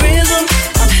own rhythm,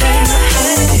 I bang my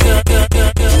own drum.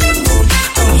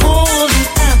 I'm holding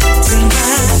out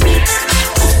tonight.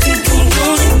 I think I'm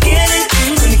gonna get it,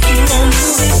 gonna keep on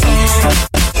moving on.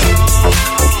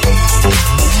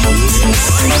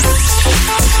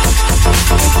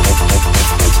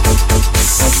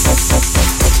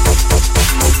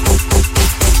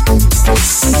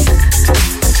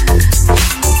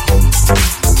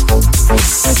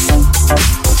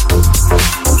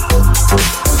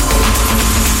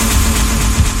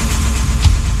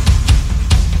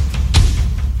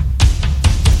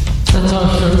 That's our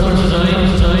show for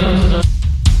tonight.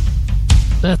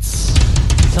 That's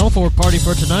Teleport Party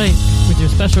for tonight with your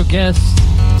special guest,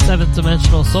 Seventh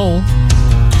Dimensional Soul.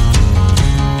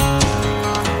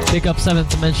 Big up Seventh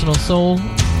Dimensional Soul. You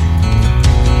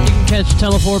can catch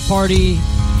Teleport Party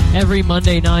every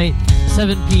Monday night,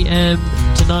 7 p.m.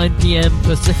 to 9 p.m.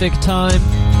 Pacific time,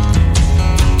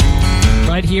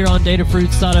 right here on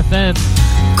datafruits.fm.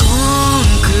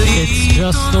 It's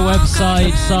just the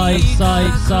website, site.